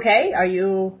 Are you okay?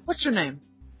 What's your name?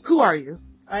 Who are you?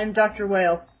 I'm Dr.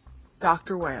 Whale.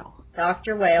 Dr. Whale.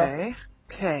 Dr. Whale.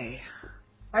 Okay.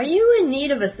 Are you in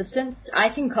need of assistance? I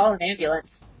can call an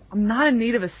ambulance. I'm not in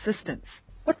need of assistance.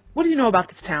 What do you know about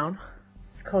this town?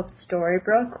 It's called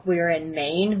Storybrooke. We're in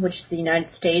Maine, which is the United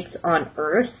States on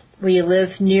Earth. We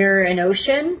live near an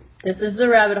ocean. This is the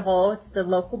rabbit hole. It's the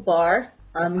local bar.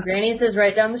 Granny's is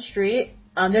right down the street.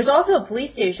 There's also a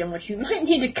police station, which you might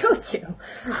need to go to.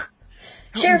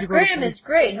 Sheriff Graham is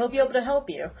great. He'll be able to help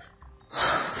you.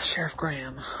 Sheriff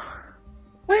Graham.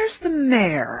 Where's the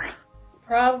mayor?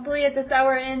 Probably at this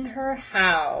hour in her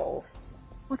house.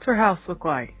 What's her house look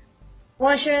like?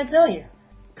 Why should I tell you?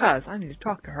 'Cause I need to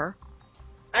talk to her.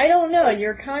 I don't know.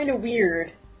 You're kind of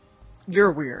weird.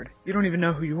 You're weird. You don't even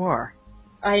know who you are.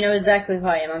 I know exactly who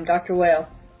I am. I'm Dr. Whale.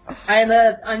 I'm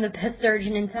the best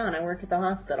surgeon in town. I work at the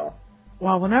hospital.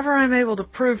 Well, whenever I'm able to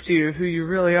prove to you who you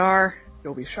really are,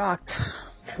 you'll be shocked.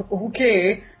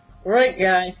 Okay. Right,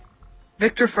 guy.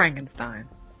 Victor Frankenstein.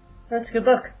 That's a good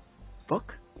book.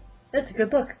 Book? That's a good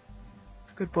book.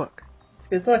 It's a good book. It's a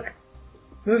good book.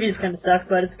 Movie's kind of suck,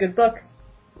 but it's a good book.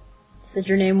 Said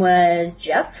your name was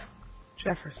Jeff?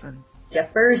 Jefferson.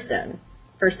 Jefferson.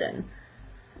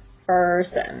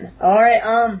 Alright,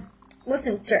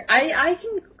 listen, sir, I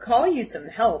can call you some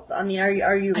help. I mean, are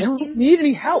you I don't need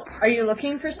any help. Are you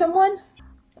looking for someone?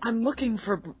 I'm looking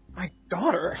for my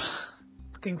daughter.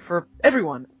 Looking for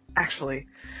everyone, actually.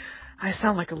 I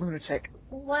sound like a lunatic.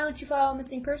 Well, why don't you file a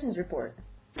missing persons report?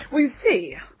 Well, you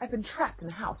see, I've been trapped in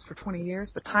the house for 20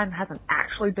 years, but time hasn't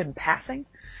actually been passing.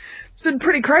 It's been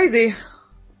pretty crazy.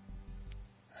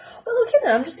 Well, okay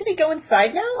then, I'm just gonna go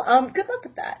inside now. Good luck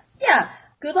with that. Yeah,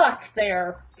 good luck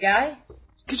there, guy.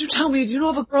 Could you tell me, do you know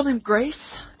of a girl named Grace?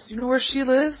 Do you know where she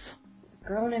lives?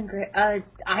 Girl named Grace? I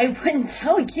wouldn't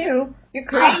tell you. You're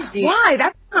crazy. Why?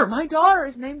 That's her. My daughter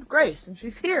is named Grace, and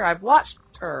she's here. I've watched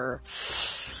her.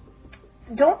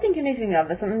 Don't think anything of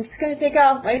this. I'm just gonna take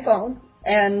out my phone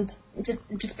and just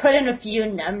put in a few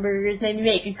numbers, maybe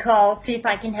make a call, see if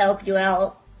I can help you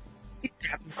out. You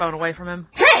grab the phone away from him.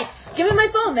 Hey! Give me my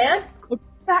phone, man! I'll give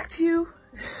it back to you.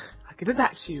 I'll give it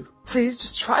back to you. Please,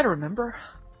 just try to remember.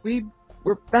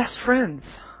 We're best friends.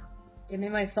 Give me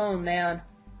my phone, man.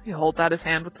 He holds out his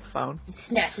hand with the phone. He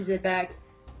snatches it back.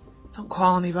 Don't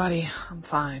call anybody. I'm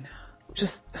fine.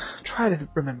 Just try to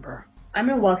remember. I'm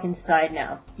gonna walk inside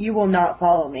now. You will not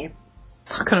follow me.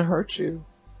 It's not gonna hurt you.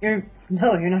 You're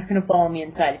not gonna follow me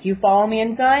inside. If you follow me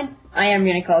inside, I am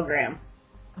gonna call Graham.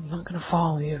 I'm not gonna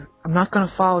follow you. I'm not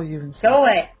gonna follow you inside. Go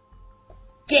away.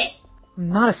 Get. I'm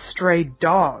not a stray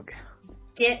dog.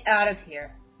 Get out of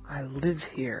here. I live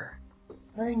here.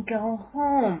 Well, then go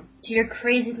home to your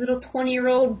crazy little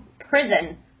 20-year-old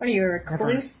prison. What are you, a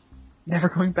recluse? Never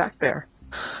going back there.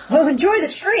 Well, enjoy the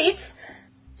streets.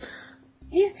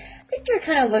 Victor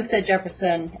kind of looks at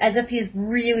Jefferson as if he's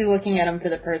really looking at him for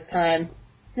the first time.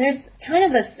 There's kind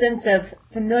of a sense of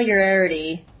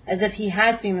familiarity, as if he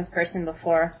has seen this person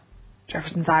before.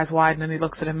 Jefferson's eyes widen and he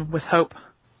looks at him with hope.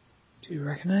 Do you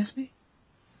recognize me?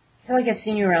 I feel like I've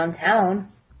seen you around town.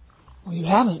 Well, you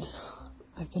haven't.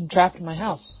 I've been trapped in my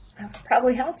house. I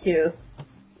probably have to.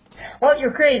 Well,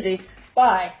 you're crazy.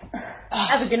 Bye.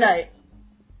 Have a good night.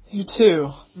 You too.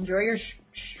 Enjoy your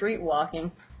street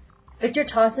walking. Victor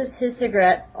tosses his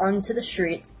cigarette onto the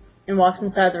street and walks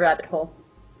inside the rabbit hole.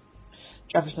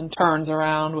 Jefferson turns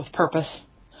around with purpose.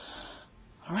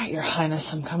 All right, Your Highness,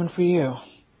 I'm coming for you.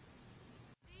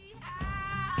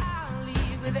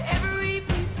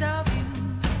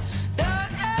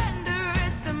 Don't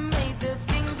underestimate the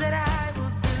things that I will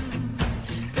do.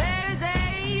 There's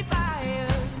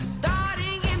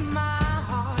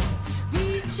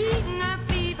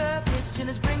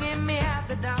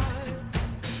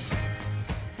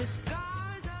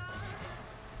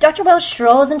Dr. Wells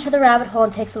strolls into the rabbit hole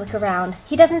and takes a look around.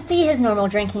 He doesn't see his normal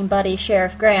drinking buddy,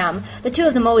 Sheriff Graham. The two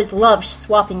of them always love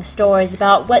swapping stories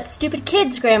about what stupid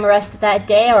kids Graham arrested that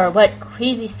day or what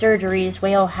crazy surgeries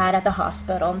Whale had at the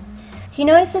hospital. He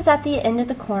notices at the end of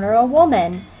the corner a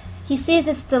woman. He sees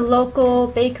it's the local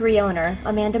bakery owner,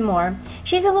 Amanda Moore.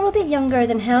 She's a little bit younger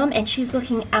than him, and she's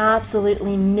looking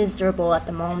absolutely miserable at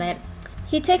the moment.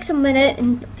 He takes a minute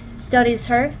and studies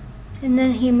her, and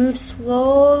then he moves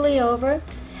slowly over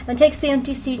and takes the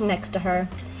empty seat next to her.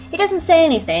 He doesn't say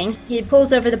anything. He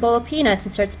pulls over the bowl of peanuts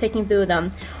and starts picking through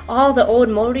them. All the old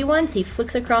moldy ones he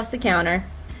flicks across the counter.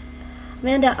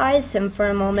 Amanda eyes him for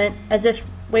a moment, as if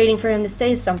waiting for him to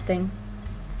say something.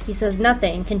 He says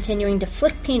nothing, continuing to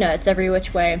flick peanuts every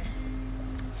which way.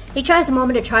 He tries a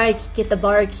moment to try to get the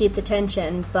barkeep's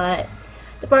attention, but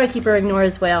the barkeeper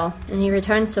ignores Whale, and he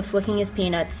returns to flicking his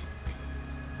peanuts.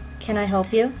 Can I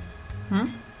help you?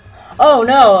 Oh,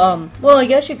 no, well, I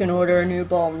guess you can order a new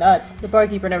bowl of nuts. The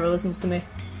barkeeper never listens to me.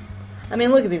 I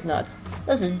mean, look at these nuts.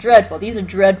 This is dreadful. These are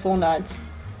dreadful nuts.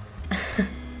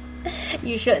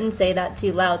 You shouldn't say that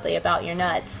too loudly about your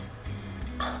nuts.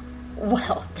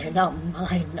 Well, they're not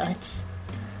my nuts.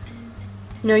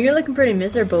 No, you're looking pretty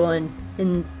miserable and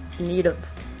in need of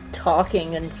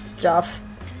talking and stuff.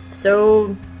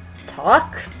 So,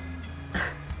 talk?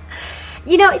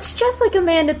 You know, it's just like a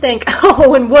man to think,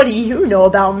 oh, and what do you know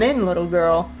about men, little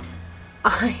girl?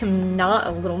 I am not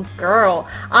a little girl.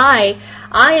 I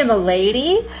am a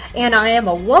lady, and I am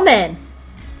a woman.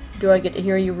 Do I get to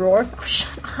hear you roar? Oh,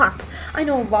 shut up. I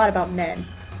know a lot about men.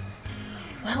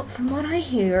 Well, from what I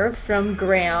hear from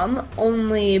Graham,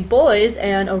 only boys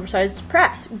and oversized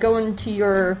prats go into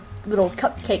your little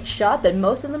cupcake shop, and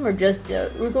most of them are just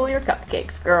to oogle your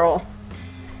cupcakes, girl.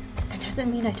 That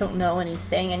doesn't mean I don't know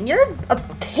anything, and you're a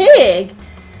pig!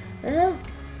 Yeah,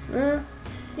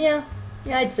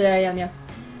 I'd say I am, yeah.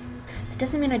 That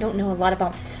doesn't mean I don't know a lot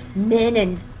about men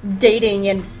and dating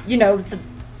and, you know,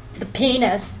 the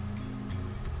penis.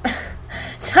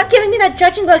 Stop giving me that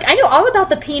judging look. I know all about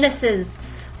the penises.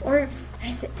 Or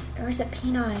is it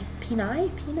peni?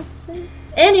 Penises?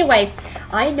 Anyway,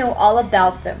 I know all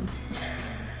about them.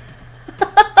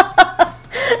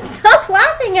 Stop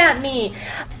laughing at me!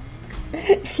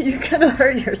 You're gonna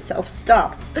hurt yourself.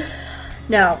 Stop.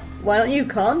 Now, why don't you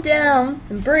calm down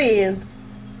and breathe?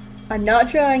 I'm not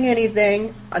trying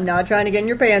anything. I'm not trying to get in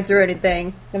your pants or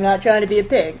anything. I'm not trying to be a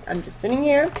pig. I'm just sitting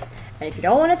here, and if you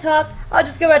don't want to talk, I'll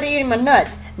just go back to eating my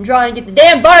nuts and try and get the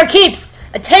damn barkeep's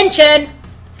attention!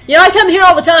 You know, I come here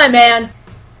all the time, man!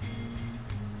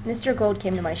 Mr. Gold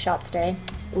came to my shop today.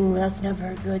 Ooh, that's never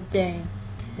a good thing.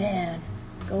 Man,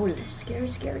 Gold is a scary,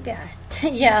 scary guy.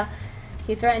 Yeah,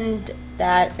 he threatened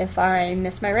that if I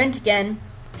missed my rent again,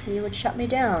 he would shut me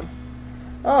down.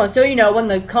 Oh, so you know, one of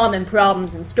the common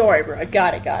problems in Storybrooke.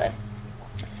 Got it.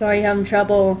 So are you having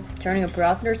trouble turning a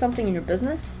profit or something in your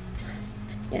business?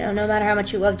 You know, no matter how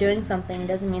much you love doing something, it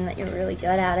doesn't mean that you're really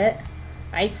good at it.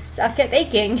 I suck at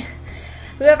baking.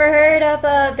 Who ever heard of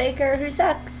a baker who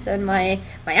sucks? And my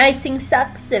icing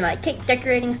sucks, and my cake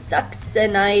decorating sucks,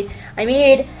 and I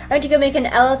went to go make an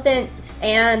elephant,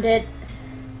 and it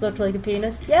looked like a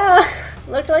penis. Yeah,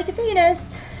 looked like a penis.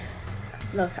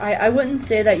 Look, I wouldn't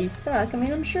say that you suck.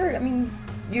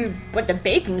 You went to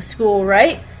baking school,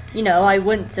 right? You know, I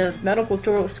went to medical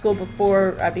school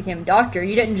before I became a doctor.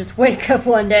 You didn't just wake up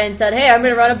one day and said, hey, I'm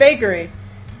going to run a bakery.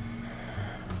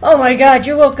 Oh my god,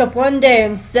 you woke up one day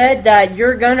and said that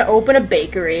you're gonna open a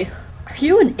bakery. Are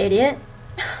you an idiot?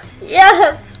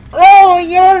 Yes! Oh,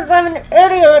 yes, I'm an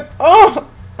idiot!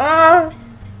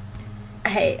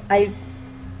 Hey, I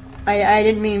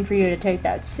didn't mean for you to take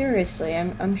that seriously.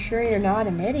 I'm sure you're not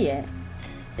an idiot.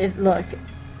 Look,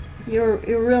 you're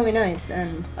really nice,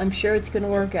 and I'm sure it's gonna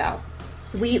work out.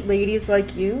 Sweet ladies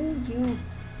like you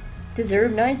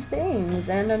deserve nice things,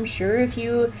 and I'm sure if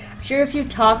you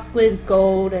talk with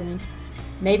Gold and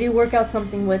maybe work out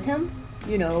something with him,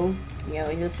 you know,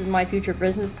 this is my future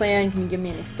business plan, can you give me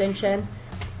an extension?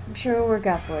 I'm sure it'll work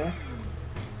out for you.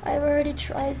 I've already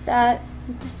tried that.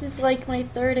 This is like my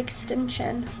third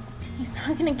extension. He's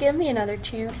not gonna give me another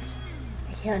chance.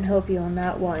 I can't help you on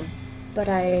that one, but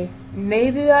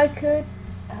maybe I could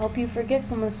help you forget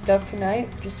some of the stuff tonight,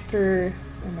 just for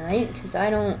a night, because I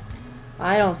don't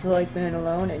feel like being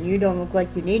alone, and you don't look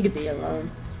like you need to be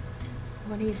alone.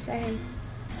 What are you saying?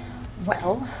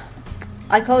 Well,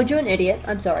 I called you an idiot.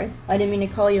 I'm sorry. I didn't mean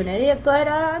to call you an idiot, but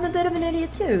I'm a bit of an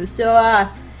idiot too. So, if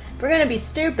we're gonna be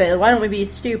stupid, why don't we be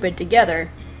stupid together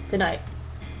tonight?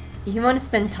 You want to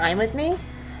spend time with me?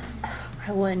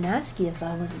 I wouldn't ask you if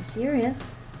I wasn't serious.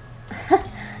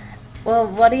 Well,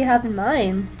 what do you have in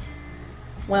mind?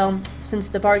 Well, since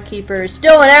the barkeeper is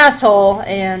still an asshole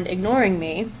and ignoring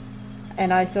me,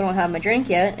 and I still don't have my drink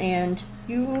yet, and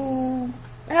you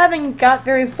haven't got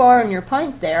very far in your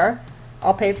pint there,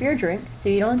 I'll pay for your drink, so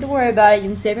you don't have to worry about it. You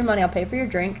can save your money. I'll pay for your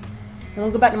drink, and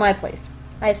we'll go back to my place.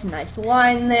 I have some nice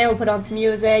wine there. We'll put on some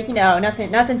music. You know,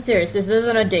 nothing serious. This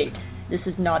isn't a date. This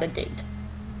is not a date.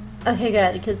 Okay,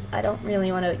 good, because I don't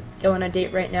really want to go on a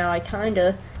date right now. I kind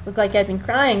of look like I've been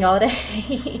crying all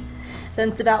day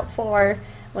since about 4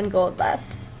 when Gold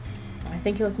left. I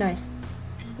think you look nice.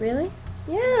 Really?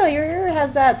 Yeah, your hair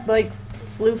has that, like,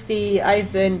 floofy,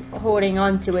 I've been holding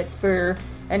on to it for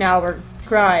an hour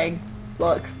crying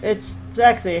look. It's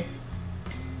sexy.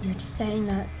 You're just saying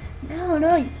that.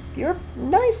 No, you're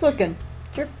nice looking.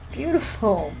 You're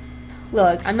beautiful.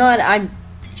 Look, I'm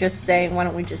just saying, why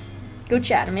don't we just go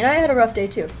chat? I mean, I had a rough day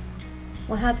too.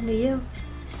 What happened to you?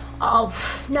 Oh,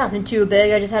 nothing too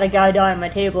big. I just had a guy die on my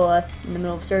table in the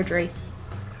middle of surgery.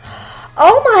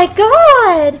 Oh my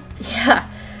god!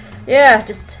 Yeah,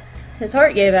 just his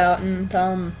heart gave out, and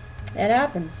it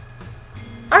happens.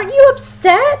 Aren't you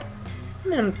upset? I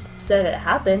mean, I'm upset it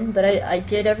happened, but I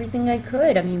did everything I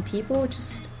could. I mean, people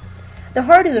just... The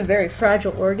heart is a very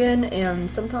fragile organ, and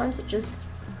sometimes it just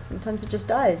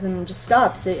dies and just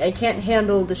stops. I can't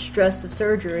handle the stress of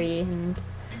surgery, and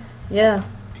yeah.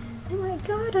 Oh my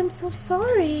god, I'm so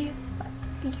sorry.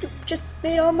 You just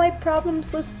made all my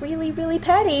problems look really, really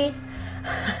petty.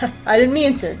 I didn't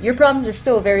mean to. Your problems are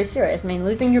still very serious. I mean,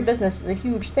 losing your business is a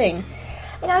huge thing.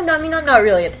 And I'm not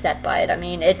really upset by it. I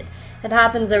mean, it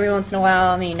happens every once in a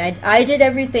while. I mean, I did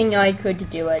everything I could to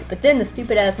do it. But then the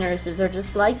stupid-ass nurses are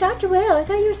just like, Dr. Will, I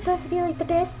thought you were supposed to be, like, the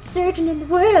best surgeon in the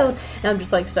world. And I'm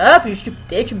just like, stop, you stupid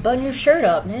bitch, and button your shirt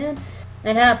up, man.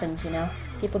 It happens, you know.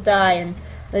 People die, and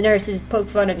the nurses poke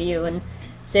fun of you and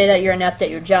say that you're inept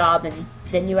at your job. And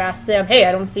then you ask them, hey,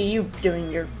 I don't see you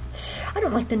doing your... I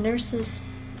don't like the nurses.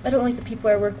 I don't like the people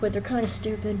I work with. They're kind of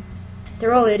stupid.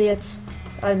 They're all idiots.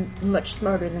 I'm much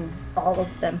smarter than all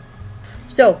of them.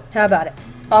 So, how about it?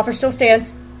 Offer still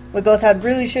stands. We both had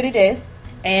really shitty days.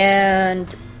 And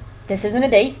this isn't a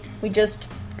date. We just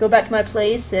go back to my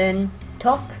place and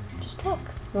talk. Just talk.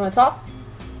 You want to talk?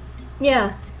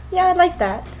 Yeah, I'd like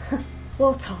that.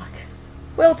 We'll talk.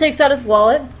 Will takes out his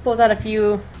wallet, pulls out a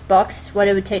few bucks, what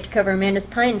it would take to cover Amanda's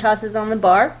pint, and tosses on the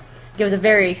bar. Gives a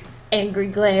very angry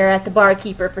glare at the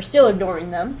barkeeper for still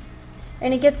ignoring them.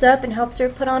 And he gets up and helps her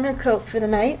put on her coat for the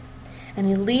night. And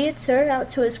he leads her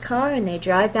out to his car, and they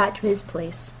drive back to his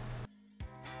place.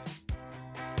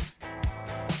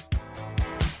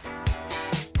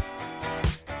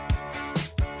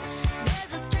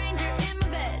 There's a stranger in my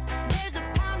bed. There's a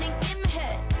pounding in my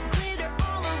head. Glitter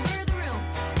all over the room.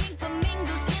 Pink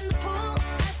flamingos in the pool.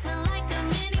 I smell like a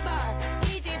mini bar.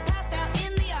 DJ's passed out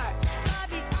in the yard.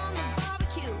 Bobby's on the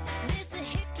barbecue. This a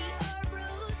hickey or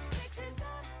bruise. Pictures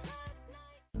of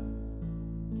last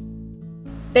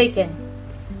night. Bacon.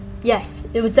 Yes,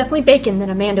 it was definitely bacon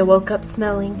that Amanda woke up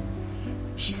smelling.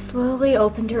 She slowly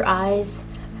opened her eyes,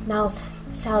 mouth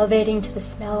salivating to the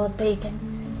smell of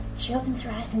bacon. She opens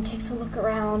her eyes and takes a look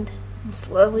around, and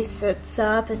slowly sits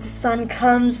up as the sun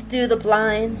comes through the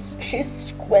blinds. She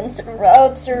squints and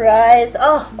rubs her eyes.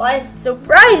 Oh, why is it so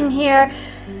bright in here?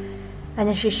 And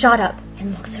then she shot up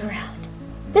and looks around.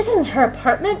 This isn't her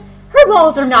apartment. Her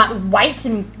walls are not white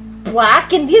and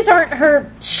black, and these aren't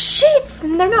her sheets,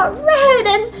 and they're not red,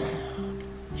 and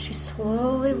she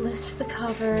slowly lifts the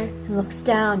cover and looks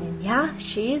down, and yeah,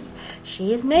 she is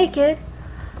naked.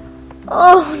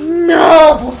 Oh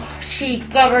no! She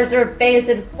covers her face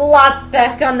and flops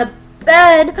back on the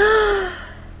bed.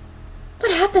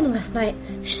 What happened last night?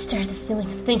 She stared at the ceiling,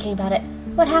 thinking about it.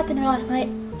 What happened last night?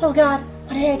 Oh god,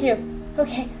 what did I do?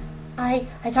 Okay, I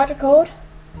talked to Gold,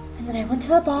 and then I went to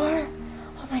the bar.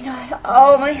 Oh my god,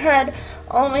 oh my head,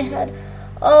 oh,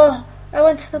 I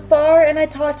went to the bar and I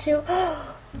talked to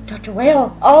Dr.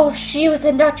 Whale. Oh, she was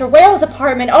in Dr. Whale's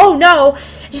apartment. Oh no!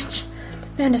 And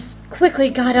Amanda quickly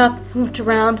got up and looked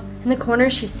around. In the corner,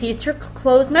 she sees her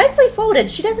clothes nicely folded.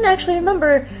 She doesn't actually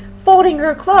remember folding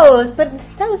her clothes, but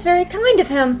that was very kind of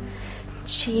him.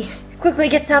 She quickly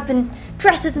gets up and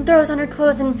dresses and throws on her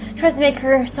clothes and tries to make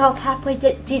herself halfway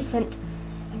decent.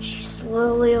 And she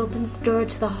slowly opens the door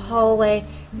to the hallway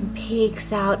and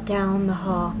peeks out down the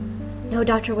hall. No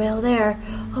Dr. Whale there.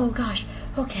 Oh gosh,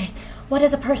 okay. What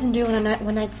does a person do on a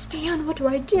one night stand? What do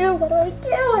I do?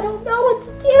 I don't know what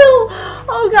to do.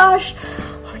 Oh gosh.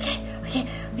 Okay.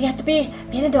 We have to be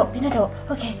an adult.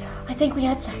 Okay. I think we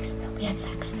had sex.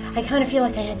 I kind of feel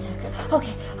like I had sex.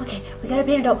 Okay. We gotta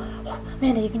be an adult. Oh,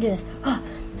 Amanda, you can do this. Oh.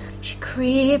 She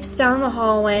creeps down the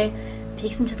hallway,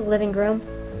 peeks into the living room.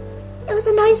 It was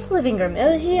a nice living room.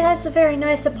 He has a very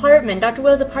nice apartment. Dr.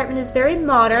 Will's apartment is very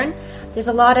modern. There's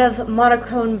a lot of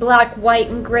monochrome black, white,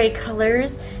 and gray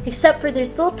colors, except for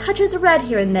there's little touches of red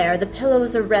here and there. The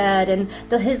pillows are red, and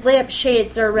his lamp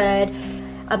shades are red.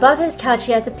 Above his couch,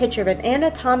 he has a picture of an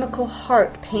anatomical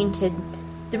heart painted.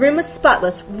 The room was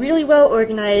spotless, really well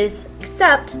organized,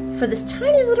 except for this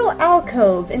tiny little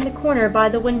alcove in the corner by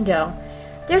the window.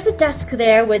 There's a desk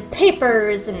there with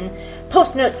papers and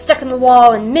post-notes stuck in the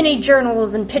wall and mini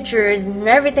journals and pictures, and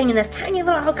everything in this tiny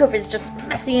little alcove is just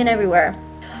messy and everywhere.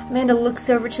 Amanda looks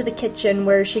over to the kitchen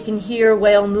where she can hear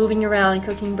Whale moving around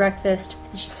cooking breakfast,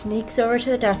 and she sneaks over to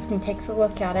the desk and takes a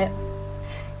look at it.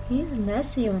 He's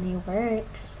messy when he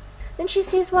works. Then she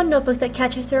sees one notebook that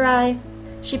catches her eye.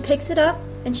 She picks it up,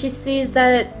 and she sees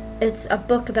that it's a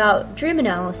book about dream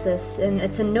analysis, and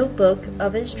it's a notebook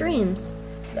of his dreams.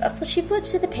 She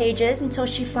flips through the pages until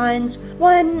she finds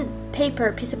one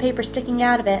piece of paper sticking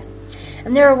out of it,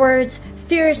 and there are words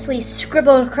furiously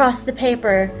scribbled across the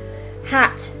paper.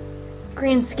 Hat,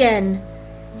 green skin,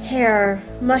 hair,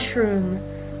 mushroom,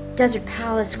 desert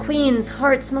palace, queens,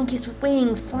 hearts, monkeys with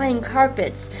wings, flying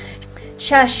carpets,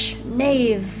 Chesh,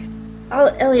 knave,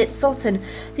 Elliot Sultan.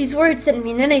 These words didn't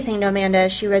mean anything to Amanda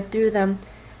as she read through them.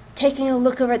 Taking a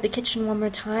look over at the kitchen one more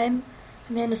time,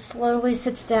 Amanda slowly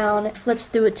sits down and flips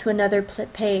through it to another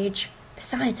page.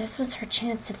 Besides, this was her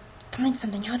chance to find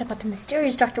something out about the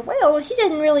mysterious Dr. Whale. He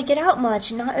didn't really get out much,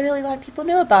 and not really a lot of people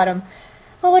knew about him.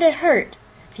 What would it hurt?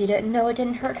 If you didn't know, it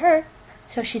didn't hurt her.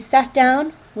 So she sat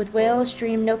down with Whale's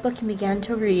dream notebook and began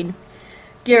to read.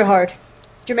 Gerhard,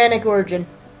 Germanic origin.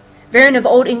 Variant of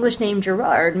Old English name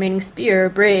Gerard, meaning spear,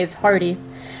 brave, hardy.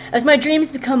 As my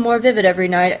dreams become more vivid every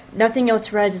night, nothing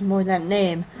else rises more than that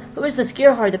name. Who is this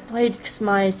Gerhard that plagues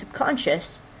my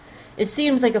subconscious? It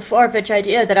seems like a far-fetched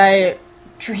idea that I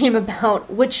dream about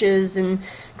witches and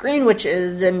green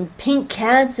witches and pink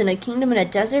cats and a kingdom in a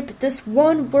desert, but this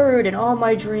one word in all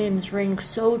my dreams rings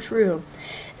so true.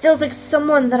 It feels like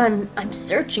someone that I'm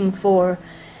searching for.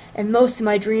 In most of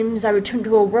my dreams, I return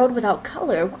to a world without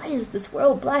color. Why is this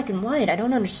world black and white? I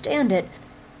don't understand it.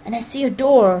 And I see a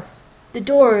door. The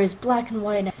door is black and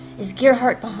white. Is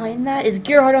Gerhard behind that? Is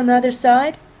Gerhard on the other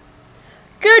side?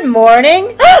 Good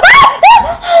morning.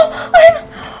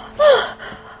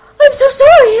 I'm so sorry.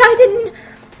 I didn't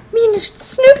mean to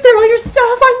snoop through all your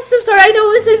stuff. I'm so sorry. I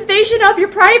know it was an invasion of your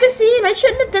privacy, and I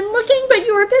shouldn't have been looking, but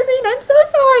you were busy, and I'm so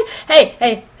sorry.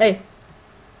 Hey.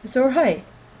 It's all right.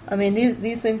 I mean,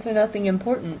 these things are nothing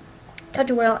important.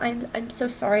 Dr. Whale, I'm so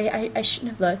sorry. I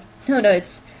shouldn't have looked. No,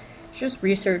 it's just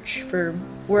research for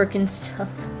work and stuff.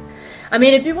 I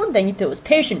mean, it'd be one thing if it was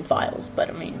patient files, but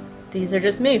I mean, these are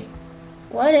just me.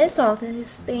 What is all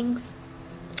these things?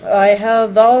 I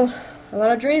have a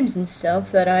lot of dreams and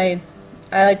stuff that I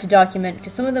like to document,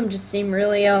 because some of them just seem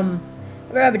really, ever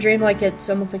have a dream like it's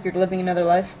almost like you're living another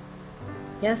life?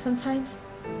 Yeah, sometimes.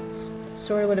 It's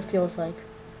sort of what it feels like.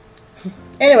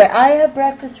 Anyway, I have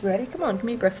breakfast ready. Come on,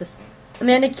 eat breakfast.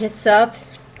 Amanda gets up,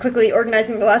 quickly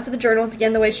organizing the last of the journals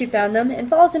again the way she found them, and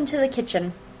falls into the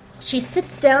kitchen. She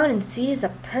sits down and sees a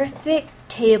perfect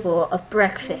table of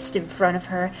breakfast in front of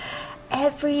her.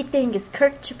 Everything is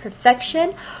cooked to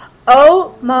perfection.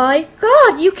 Oh my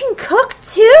god, you can cook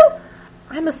too?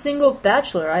 I'm a single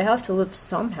bachelor. I have to live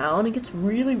somehow, and it gets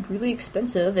really, really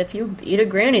expensive if you eat at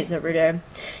Granny's every day.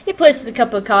 He places a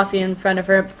cup of coffee in front of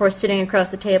her before sitting across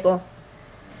the table.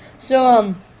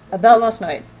 So, about last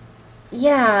night.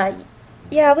 Yeah,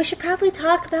 we should probably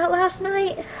talk about last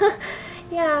night.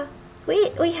 Yeah,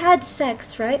 we had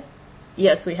sex, right?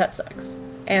 Yes, we had sex.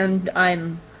 And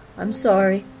I'm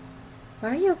sorry.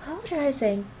 Why are you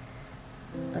apologizing?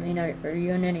 I mean, are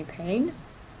you in any pain?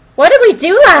 What did we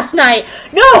do last night?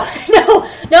 No,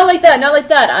 not like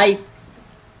that.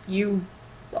 You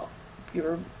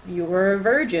were a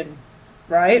virgin,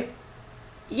 right?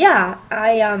 Yeah,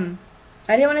 I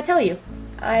didn't want to tell you.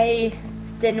 I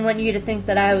didn't want you to think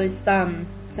that I was some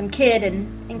kid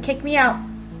and kick me out.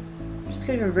 Just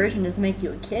because you're a virgin doesn't make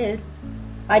you a kid.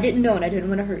 I didn't know, and I didn't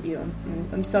want to hurt you.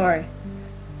 I'm sorry.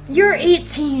 You're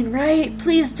 18, right?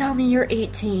 Please tell me you're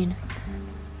 18.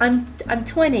 I'm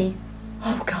 20.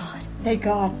 Oh, God. Thank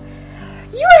God.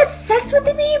 You had sex with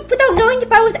me without knowing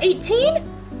if I was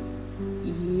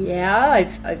 18? Yeah,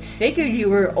 I figured you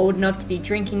were old enough to be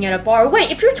drinking at a bar. Wait,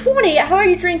 if you're 20, how are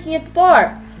you drinking at the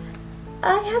bar?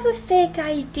 I have a fake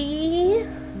ID.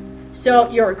 So,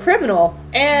 you're a criminal,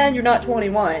 and you're not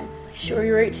 21. Sure,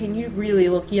 you're 18. You really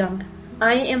look young.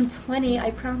 I am 20, I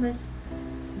promise.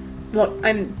 Look,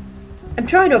 I'm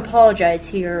trying to apologize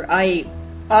here. I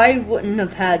wouldn't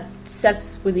have had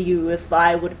sex with you if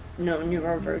I would have known you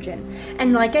were a virgin.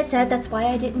 And like I said, that's why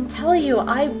I didn't tell you.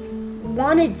 I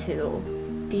wanted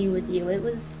to be with you. It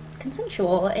was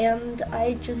consensual, and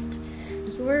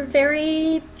you were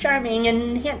very charming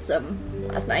and handsome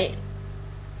last night.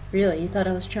 Really? You thought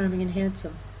I was charming and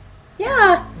handsome?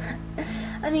 Yeah!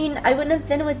 I mean, I wouldn't have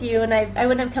been with you, and I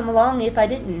wouldn't have come along if I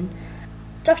didn't.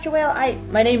 Dr. Whale,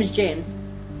 my name is James.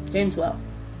 James Whale.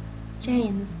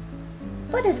 James.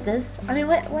 What is this? I mean,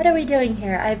 what are we doing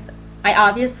here? I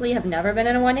obviously have never been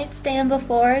in a one-night stand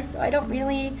before, so I don't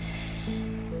really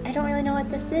know what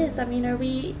this is. I mean, are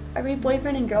we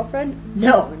boyfriend and girlfriend?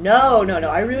 No.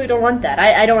 I really don't want that.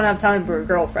 I don't have time for a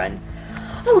girlfriend.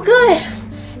 Oh, good.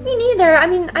 Me neither. I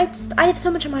mean, I have so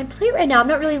much on my plate right now. I'm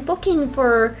not really looking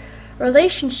for a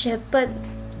relationship, but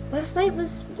last night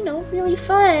was, really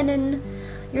fun, and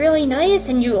you're really nice,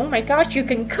 and oh my gosh, you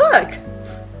can cook.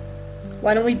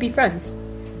 Why don't we be friends?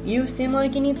 You seem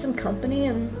like you need some company,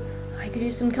 and I could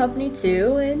use some company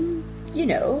too, and,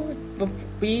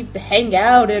 we hang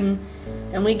out, and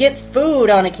we get food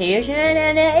on occasion,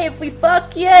 and hey, if we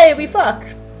fuck, yay, we fuck.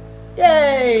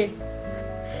 Yay!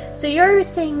 So you're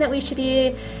saying that we should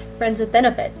be friends with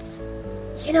benefits.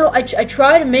 I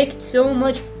try to make it so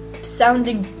much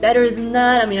sounding better than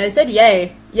that. I mean, I said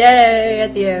yay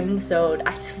at the end, so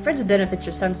friends with benefits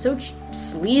just sounds so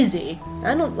sleazy.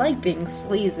 I don't like being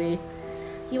sleazy.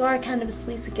 You are kind of a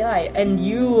sleazy guy, and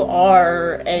you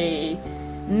are a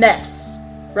mess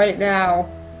right now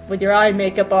with your eye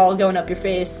makeup all going up your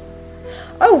face.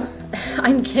 Oh,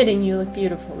 I'm kidding. You look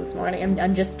beautiful this morning.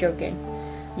 I'm just joking.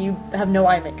 You have no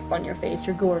eye makeup on your face.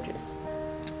 You're gorgeous.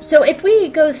 So if we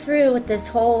go through with this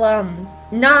whole,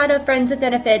 not a friends with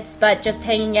benefits, but just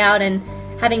hanging out and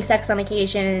having sex on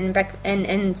occasion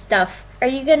and stuff, are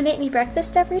you going to make me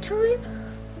breakfast every time?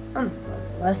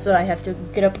 Unless I have to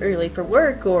get up early for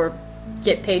work or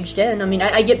get paged in. I mean,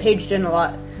 I get paged in a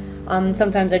lot.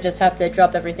 Sometimes I just have to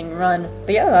drop everything and run.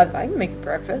 But yeah, I can make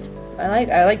breakfast.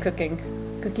 I like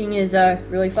cooking. Cooking is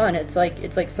really fun. It's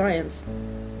like science.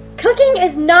 Cooking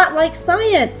is not like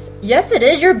science. Yes, it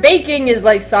is. Your baking is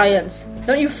like science.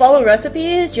 Don't you follow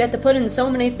recipes? You have to put in so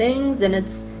many things, and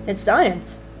it's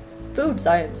science. Food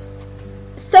science.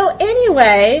 So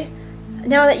anyway,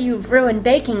 now that you've ruined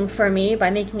baking for me by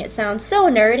making it sound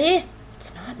so nerdy,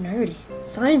 it's not nerdy.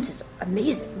 Science is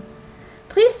amazing.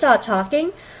 Please stop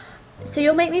talking. So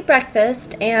you'll make me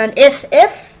breakfast, and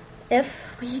if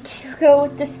we do go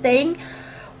with this thing,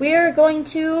 we're going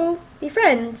to be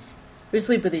friends. We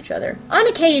sleep with each other. On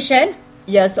occasion.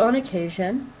 Yes, on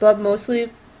occasion. But mostly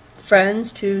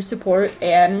friends to support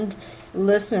and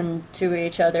listen to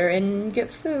each other and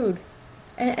get food.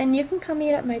 And you can come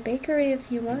eat at my bakery if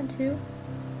you want to.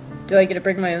 Do I get to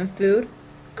bring my own food?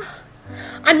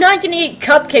 I'm not going to eat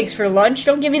cupcakes for lunch.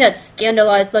 Don't give me that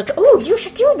scandalized look. Oh, you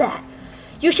should do that.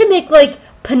 You should make,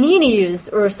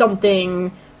 paninis or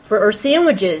something, or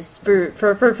sandwiches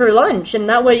for lunch, and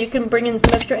that way you can bring in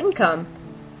some extra income.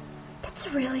 That's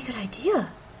a really good idea.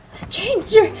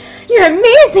 James, you're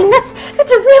amazing.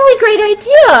 That's a really great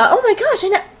idea. Oh my gosh,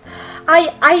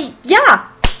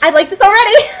 I like this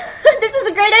already. This is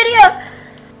a great idea.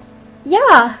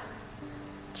 Yeah.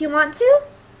 Do you want to?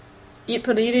 Eat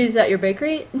paninis at your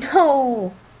bakery?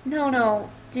 No.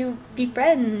 Do be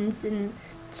friends and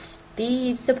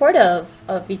be supportive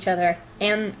of each other.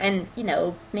 And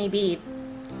maybe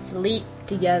sleep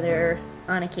together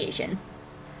on occasion.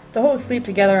 The whole sleep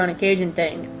together on occasion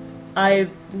thing, I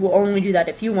will only do that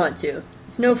if you want to.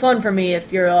 It's no fun for me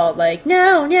if you're all like,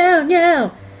 no.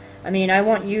 I mean, I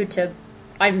want you to,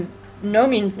 no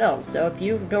means no, so if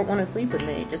you don't want to sleep with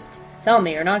me, just tell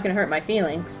me. You're not going to hurt my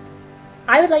feelings.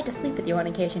 I would like to sleep with you on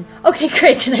occasion. Okay,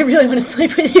 great, because I really want to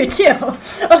sleep with you too.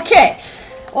 Okay,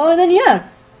 well then yeah.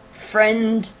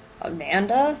 Friend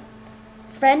Amanda?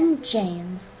 Friend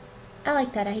James. I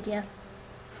like that idea.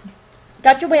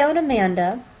 Dr. Whale and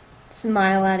Amanda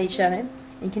smile at each other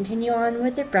and continue on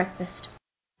with their breakfast.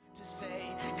 To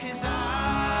say, 'cause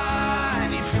I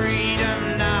need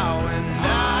freedom now, and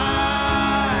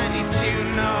I need to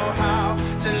know how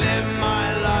to live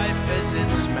my life as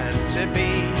it's meant to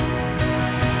be.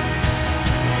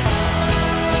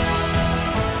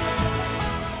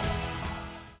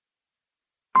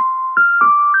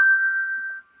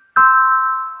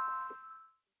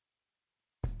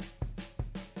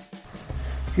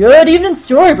 Good evening,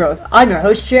 Storybrooke. I'm your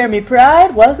host, Jeremy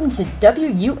Pride. Welcome to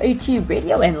WUAT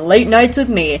Radio and Late Nights with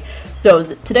me. So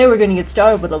today we're going to get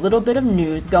started with a little bit of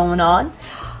news going on.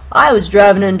 I was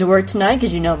driving into work tonight,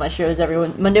 because you know my show is every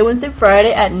Monday, Wednesday,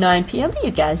 Friday at 9 p.m.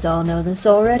 You guys all know this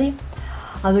already.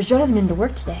 I was driving into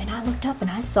work today, and I looked up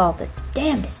and I saw the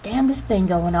damnedest thing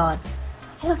going on.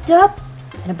 I looked up,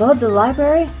 and above the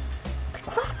library, the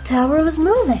clock tower was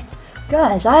moving.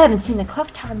 Guys, I haven't seen the clock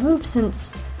tower move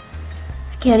since...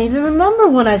 I can't even remember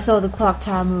when I saw the clock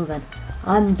tower moving.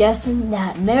 I'm guessing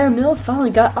that Mayor Mills finally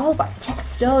got all of our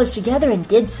tax dollars together and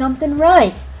did something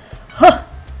right. Huh.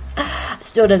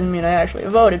 Still doesn't mean I actually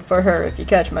voted for her, if you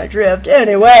catch my drift.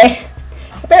 Anyway,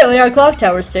 apparently our clock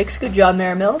tower's fixed. Good job,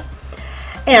 Mayor Mills.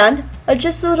 And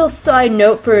just a little side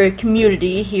note for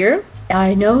community here.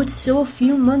 I know it's still a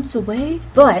few months away,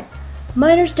 but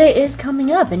Miners Day is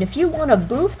coming up, and if you want a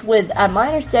booth at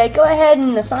Miners Day, go ahead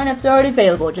and the sign-up's already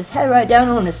available. Just head right down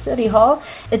on to City Hall.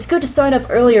 It's good to sign up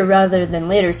earlier rather than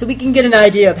later so we can get an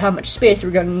idea of how much space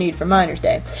we're going to need for Miners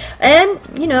Day. And,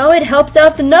 it helps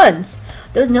out the nuns.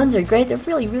 Those nuns are great. They're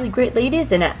really, really great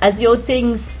ladies, and as the old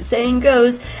saying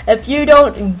goes, if you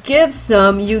don't give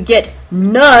some, you get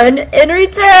none in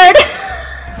return.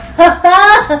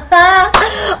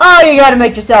 Oh, you gotta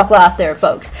make yourself laugh there,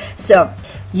 folks. So,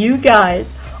 you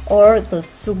guys are the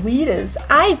sweetest.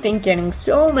 I've been getting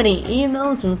so many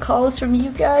emails and calls from you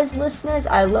guys, listeners.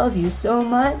 I love you so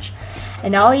much.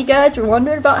 And all you guys were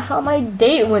wondering about how my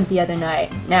date went the other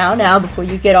night. Now, before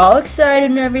you get all excited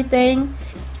and everything,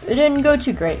 it didn't go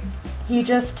too great. He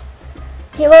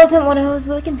wasn't what I was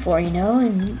looking for,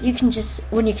 and you can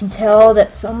when you can tell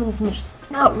that someone's just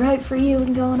not right for you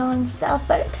and going on and stuff,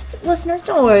 but listeners,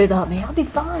 don't worry about me. I'll be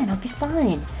fine.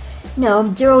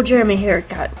 Dear old Jeremy here,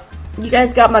 you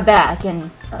guys got my back, and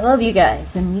I love you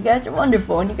guys, and you guys are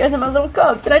wonderful, and you guys are my little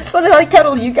cubs, and I just want to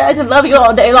cuddle you guys and love you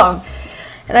all day long.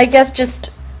 And I guess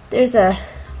there's a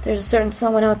certain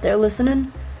someone out there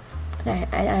listening,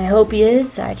 and I hope he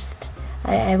is.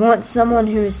 I want someone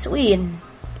who's sweet and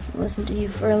listen to you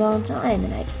for a long time,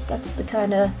 and that's the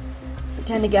kind of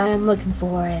guy I'm looking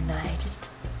for, and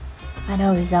I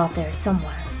know he's out there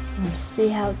somewhere. We'll see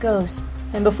how it goes.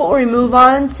 And before we move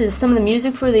on to some of the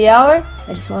music for the hour,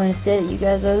 I just wanted to say that you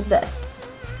guys are the best.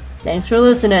 Thanks for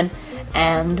listening,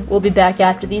 and we'll be back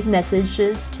after these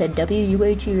messages to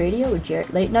WUAT Radio with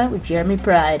Late Night with Jeremy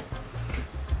Pride.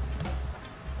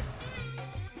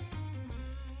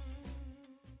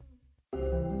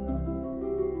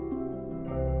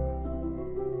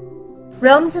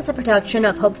 Realms is a production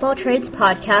of Hopeful Trades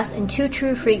Podcast and Two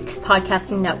True Freaks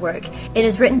Podcasting Network. It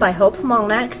is written by Hope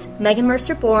Molnax, Megan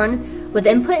Mercer-Bourne, with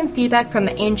input and feedback from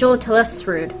Angel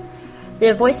Tillefsrud.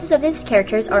 The voices of these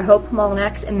characters are Hope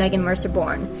Molnax and Megan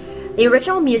Mercer-Bourne. The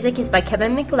original music is by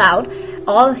Kevin MacLeod.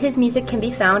 All of his music can be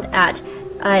found at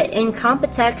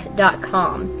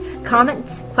incompetech.com.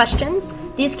 Comments, questions,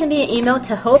 these can be emailed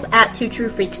to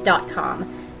hope@twotruefreaks.com.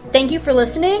 Thank you for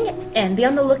listening, and be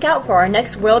on the lookout for our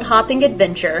next world-hopping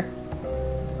adventure.